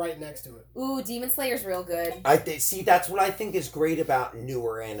also right next to it. Ooh, Demon Slayer's real good. See, that's what I think is great about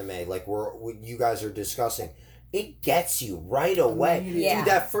newer anime, like what you guys are discussing. it gets you right away. Yeah. Dude,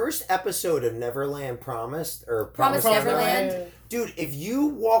 that first episode of Neverland Promised Promised Neverland. Dude, if you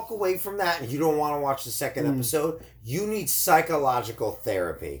walk away from that and you don't want to watch the second episode, you need psychological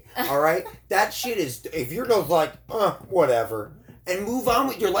therapy. All right? That shit is, if you're just like, whatever, and move on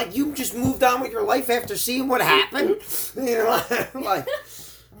with your life, you just moved on with your life after seeing what happened. You know, like,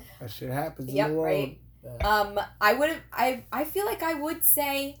 that shit happens in Yep, the world. right. I feel like I would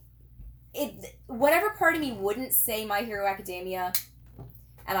say it. Whatever part of me wouldn't say My Hero Academia,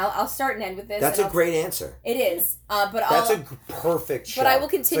 and I'll start and end with this. that's a great answer. It is, but That's a perfect show. But I will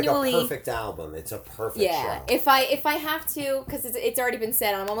continually. It's like a perfect album. It's a perfect show. If I have to, because it's already been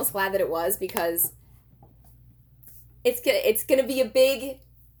said, and I'm almost glad that it was, because it's gonna be a big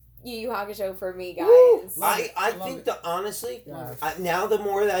Yu Yu Hakusho for me, guys. Woo! I think that honestly, Yes. now the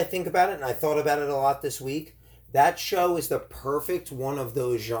more that I think about it, and I thought about it a lot this week, that show is the perfect one of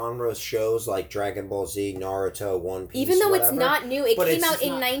those genre shows like Dragon Ball Z, Naruto, One Piece. Even though whatever. it's not new, it But came it's out in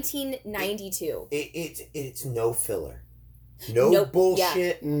not- 1992. It's no filler, no Nope,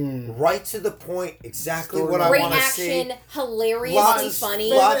 bullshit, right to the point, exactly what I Great want to see. action, hilariously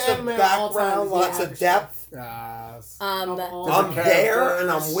funny. Lots of Favorite anime of all time background, is lots the of depth. Yes. I'm Different there and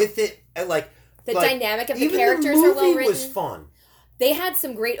I'm with it, and like the like, dynamic of the even characters the are well movie written. was fun. They had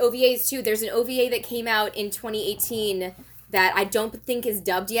some great OVAs too. There's an OVA that came out in 2018 that I don't think is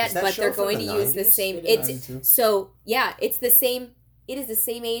dubbed yet, Is that but show they're from going the to use the 90s? same. It is. It's 92. so yeah, it's the same. It is the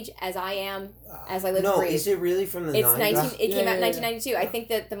same age as I am, as I live No, free. is it really from the It's 90s? 19. It came out in Yeah. 1992. I think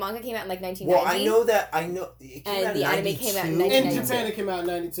that the manga came out in like 1990. Well, I know it came And out the anime came out in 92. In 1992. Japan, it came out in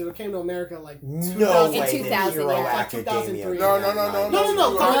 92. It came to America like No 2000. way. In The 2000, Hero yeah. Academia. No, came no, out no, in no, 90. no,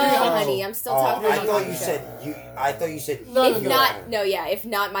 No, no, honey, I'm still Oh, talking I about thought Yu you Yu said Hakusho. you. I thought you said. No, If not, no, yeah. If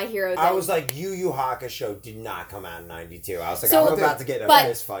not, My Hero. I then- was like, Yu Yu Hakusho did not come out in 92. I was like, So- I'm about to get in a but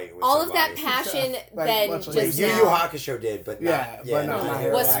fist fight with all somebody. of that passion Like, then much like just Yu Yu now Hakusho did, but not, Yeah, but not My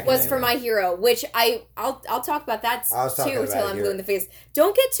Hero was Academia. for My Hero, which I'll talk about that I was talking too about till it I'm here. blue in the face.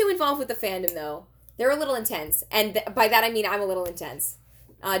 Don't get too involved with the fandom though. They're a little intense, and by that I mean I'm a little intense.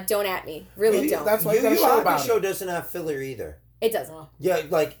 Don't at me, really don't. That's why Yu you got Yu a show about Hakusho it. doesn't have filler either. It doesn't. Yeah,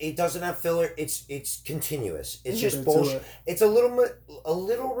 like it doesn't have filler. It's continuous. It's just Into bullshit. it. It's a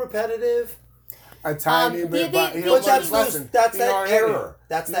little repetitive. A tiny bit, but he the- But don't that's learn his lesson. that's He that already- error.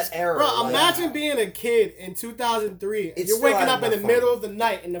 That's that error. Bro, Like, imagine being a kid in 2003. And It's you're still waking up in the having fun. middle of the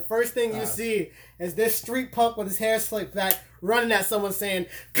night, and the first thing you see is this street punk with his hair slicked back running at someone saying,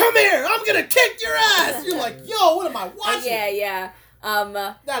 "Come here, I'm gonna kick your ass." You're like, "Yo, what am I watching?" Yeah.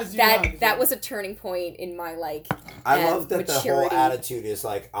 That is Yu Yu Hakusho. That was a turning point in my I love that the maturity. whole attitude is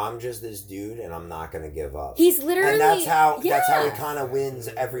like, I'm just this dude and I'm not gonna give up. He's literally and that's how he yeah. kind of wins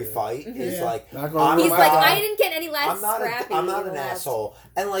every fight. Is Yeah. like Not gonna I'm lose He's my like, job. I didn't get any less scrappy. I'm not in an the last- asshole.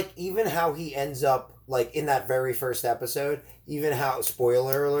 And like even how he ends up like in that very first episode, even how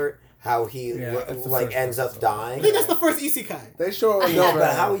spoiler alert, how he Yeah, it's the like first ends up episode. I dying. think that's the first isekai. They show it. No,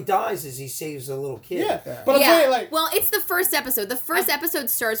 but how he dies is he saves a little kid. Yeah, Yeah. but I'm Yeah, saying like, well, it's the first episode. The first episode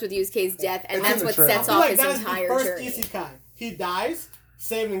starts with Yusuke's death, and It's that's in the what trailer. I sets feel off like his that is the entire first journey. isekai. He dies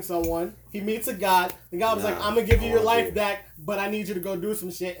saving someone. He meets a god. The god was like, Nah, "I'm gonna give you I your wanna life do- back, but I need you to go do some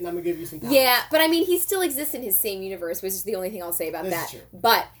shit, and I'm gonna give you some time." Yeah, but I mean, he still exists in his same universe, which is the only thing I'll say about This is that. true.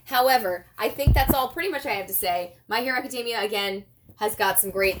 But, however, I think that's all pretty much I have to say. My Hero Academia, again, has got some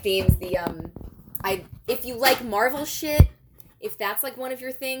great themes. If you like Marvel shit, if that's like one of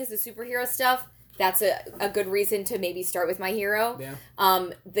your things, the superhero stuff, that's a good reason to maybe start with My Hero. Yeah.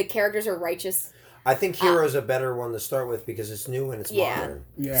 The characters are righteous. I think Hero's a better one to start with because it's new and it's Yeah. modern.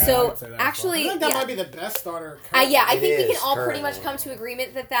 Yeah, So, I'd say that's I actually, think that yeah. might be the best starter. Yeah, I It think we is can all pretty currently. much come to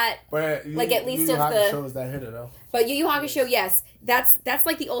agreement that But like, at least Yu Yu of the- Hakusho is that hitter though. but Yu Yu Hakusho, yes, that's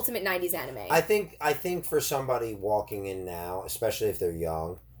like the ultimate 90s anime. I think for somebody walking in now, especially if they're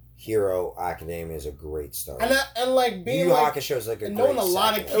young, Hero Academia is a great start. and like Yu being Yu like, Hakusho is like a and great knowing a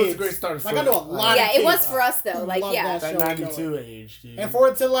lot of second. It was a kids. great start. Like for I know a it. lot. Yeah, of it kids was for us, though. who Like, love yeah. that That show, 92 age, dude. And for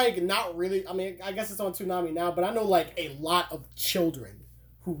it to like not really, I mean, I guess it's on Toonami now, but I know like a lot of children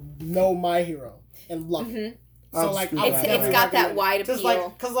who know My Hero and love it. I'll So like, speak I'll to that. It's definitely got that recommend it. wide Just appeal.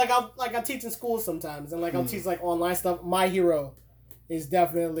 like, cause I teach in school sometimes, and like I'll teach like online stuff. My Hero is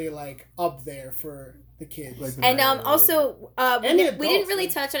definitely like up there for the kids. Like the And My Hero. also, And the we didn't adults, really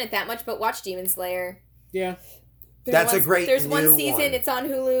like- touch on it that much, but watch Demon Slayer. Yeah, That's a great There's one new season. one. It's on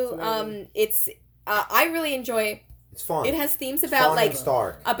Hulu. It's amazing. I really enjoy. It's fun. It has themes It's about fun like and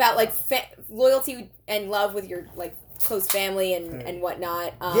stark. loyalty and love with your like close family and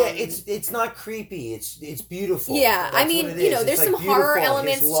whatnot. Yeah, it's not creepy. It's beautiful. Yeah, That's I mean, what it is. there's It's, some like, horror beautiful.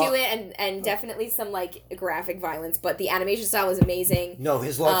 elements His to it, and definitely some like graphic violence. But the animation style is amazing. No,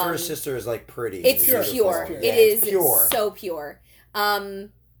 his love for his sister is like pretty. It's beautiful. pure. Yeah, It is pure. so pure.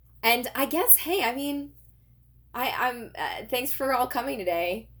 And I guess, hey, I mean, I'm thanks for all coming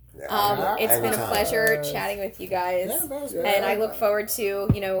today. It's been a pleasure chatting with you guys, and I look forward to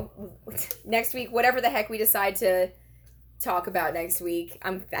next week, whatever the heck we decide to talk about next week.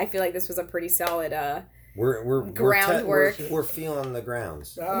 I feel like this was a pretty solid we're groundwork. We're feeling the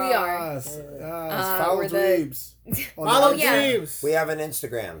grounds. We are. Follow Dreams. Follow Dreams. We have an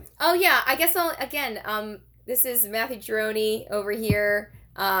Instagram. Oh yeah, I guess this is Matthew Gironi over here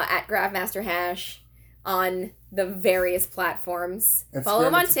at Gravmaster Hash on the various platforms. Follow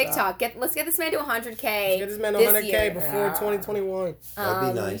him on TikTok. Let's get this man to 100K. Let's get this man to 100K before 2021.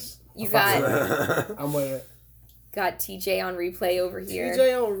 That'd be nice. You got I'm with it. got TJ on replay over here.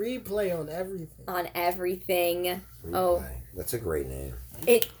 TJ on replay on everything. On everything. Replay. Oh, That's a great name.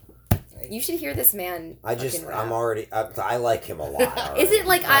 You should hear this man. I like him a lot. Already. Is it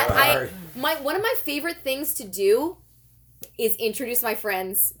like one of my favorite things to do is introduce my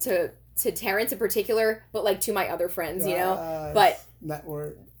friends to Terrence in particular, but like to my other friends, But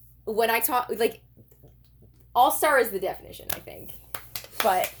network. When I talk, like, all-star is the definition, I think.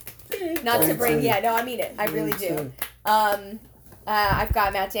 But not to bring, I mean it. I really do. I've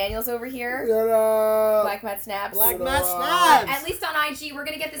got Matt Daniels over here. Black Matt Snaps. Black Matt Snaps. At least on IG. We're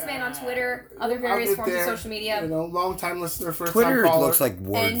going to get this man on Twitter, other various forms of social media. Long-time listener, first Twitter time caller. looks like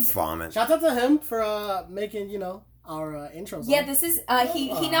word vomit. Shout out to him for making, our intro song. Yeah, this is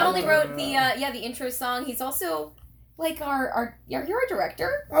he not only wrote the intro song, he's also like you're a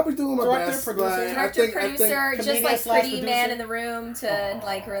director. I'll be doing my best. Producer, just like pretty producer. man in the room to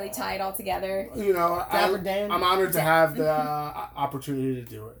like really tie it all together. I'm honored to have the opportunity to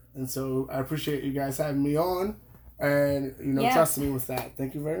do it, and so I appreciate you guys having me on, and trusting me with that.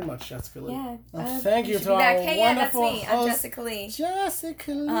 Thank you very much, Jessica Lee. Yeah, thank you to our wonderful that's me. I'm host, Jessica Lee.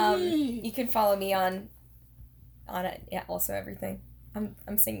 Jessica Lee. You can follow me on it. Yeah, also everything.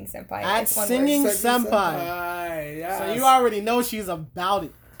 I'm singing Senpai. At it's one Singing word. Senpai. Yes. So you already know she's about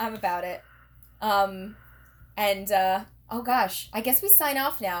it. I'm about it. Oh gosh, I guess we sign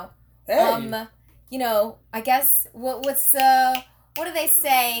off now. Hey. I guess what do they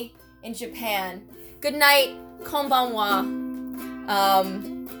say in Japan? Good night, konbanwa.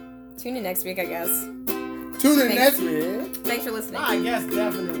 Tune in next week, I guess. Tune in next week. Thanks for listening. I guess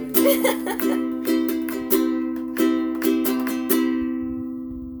definitely.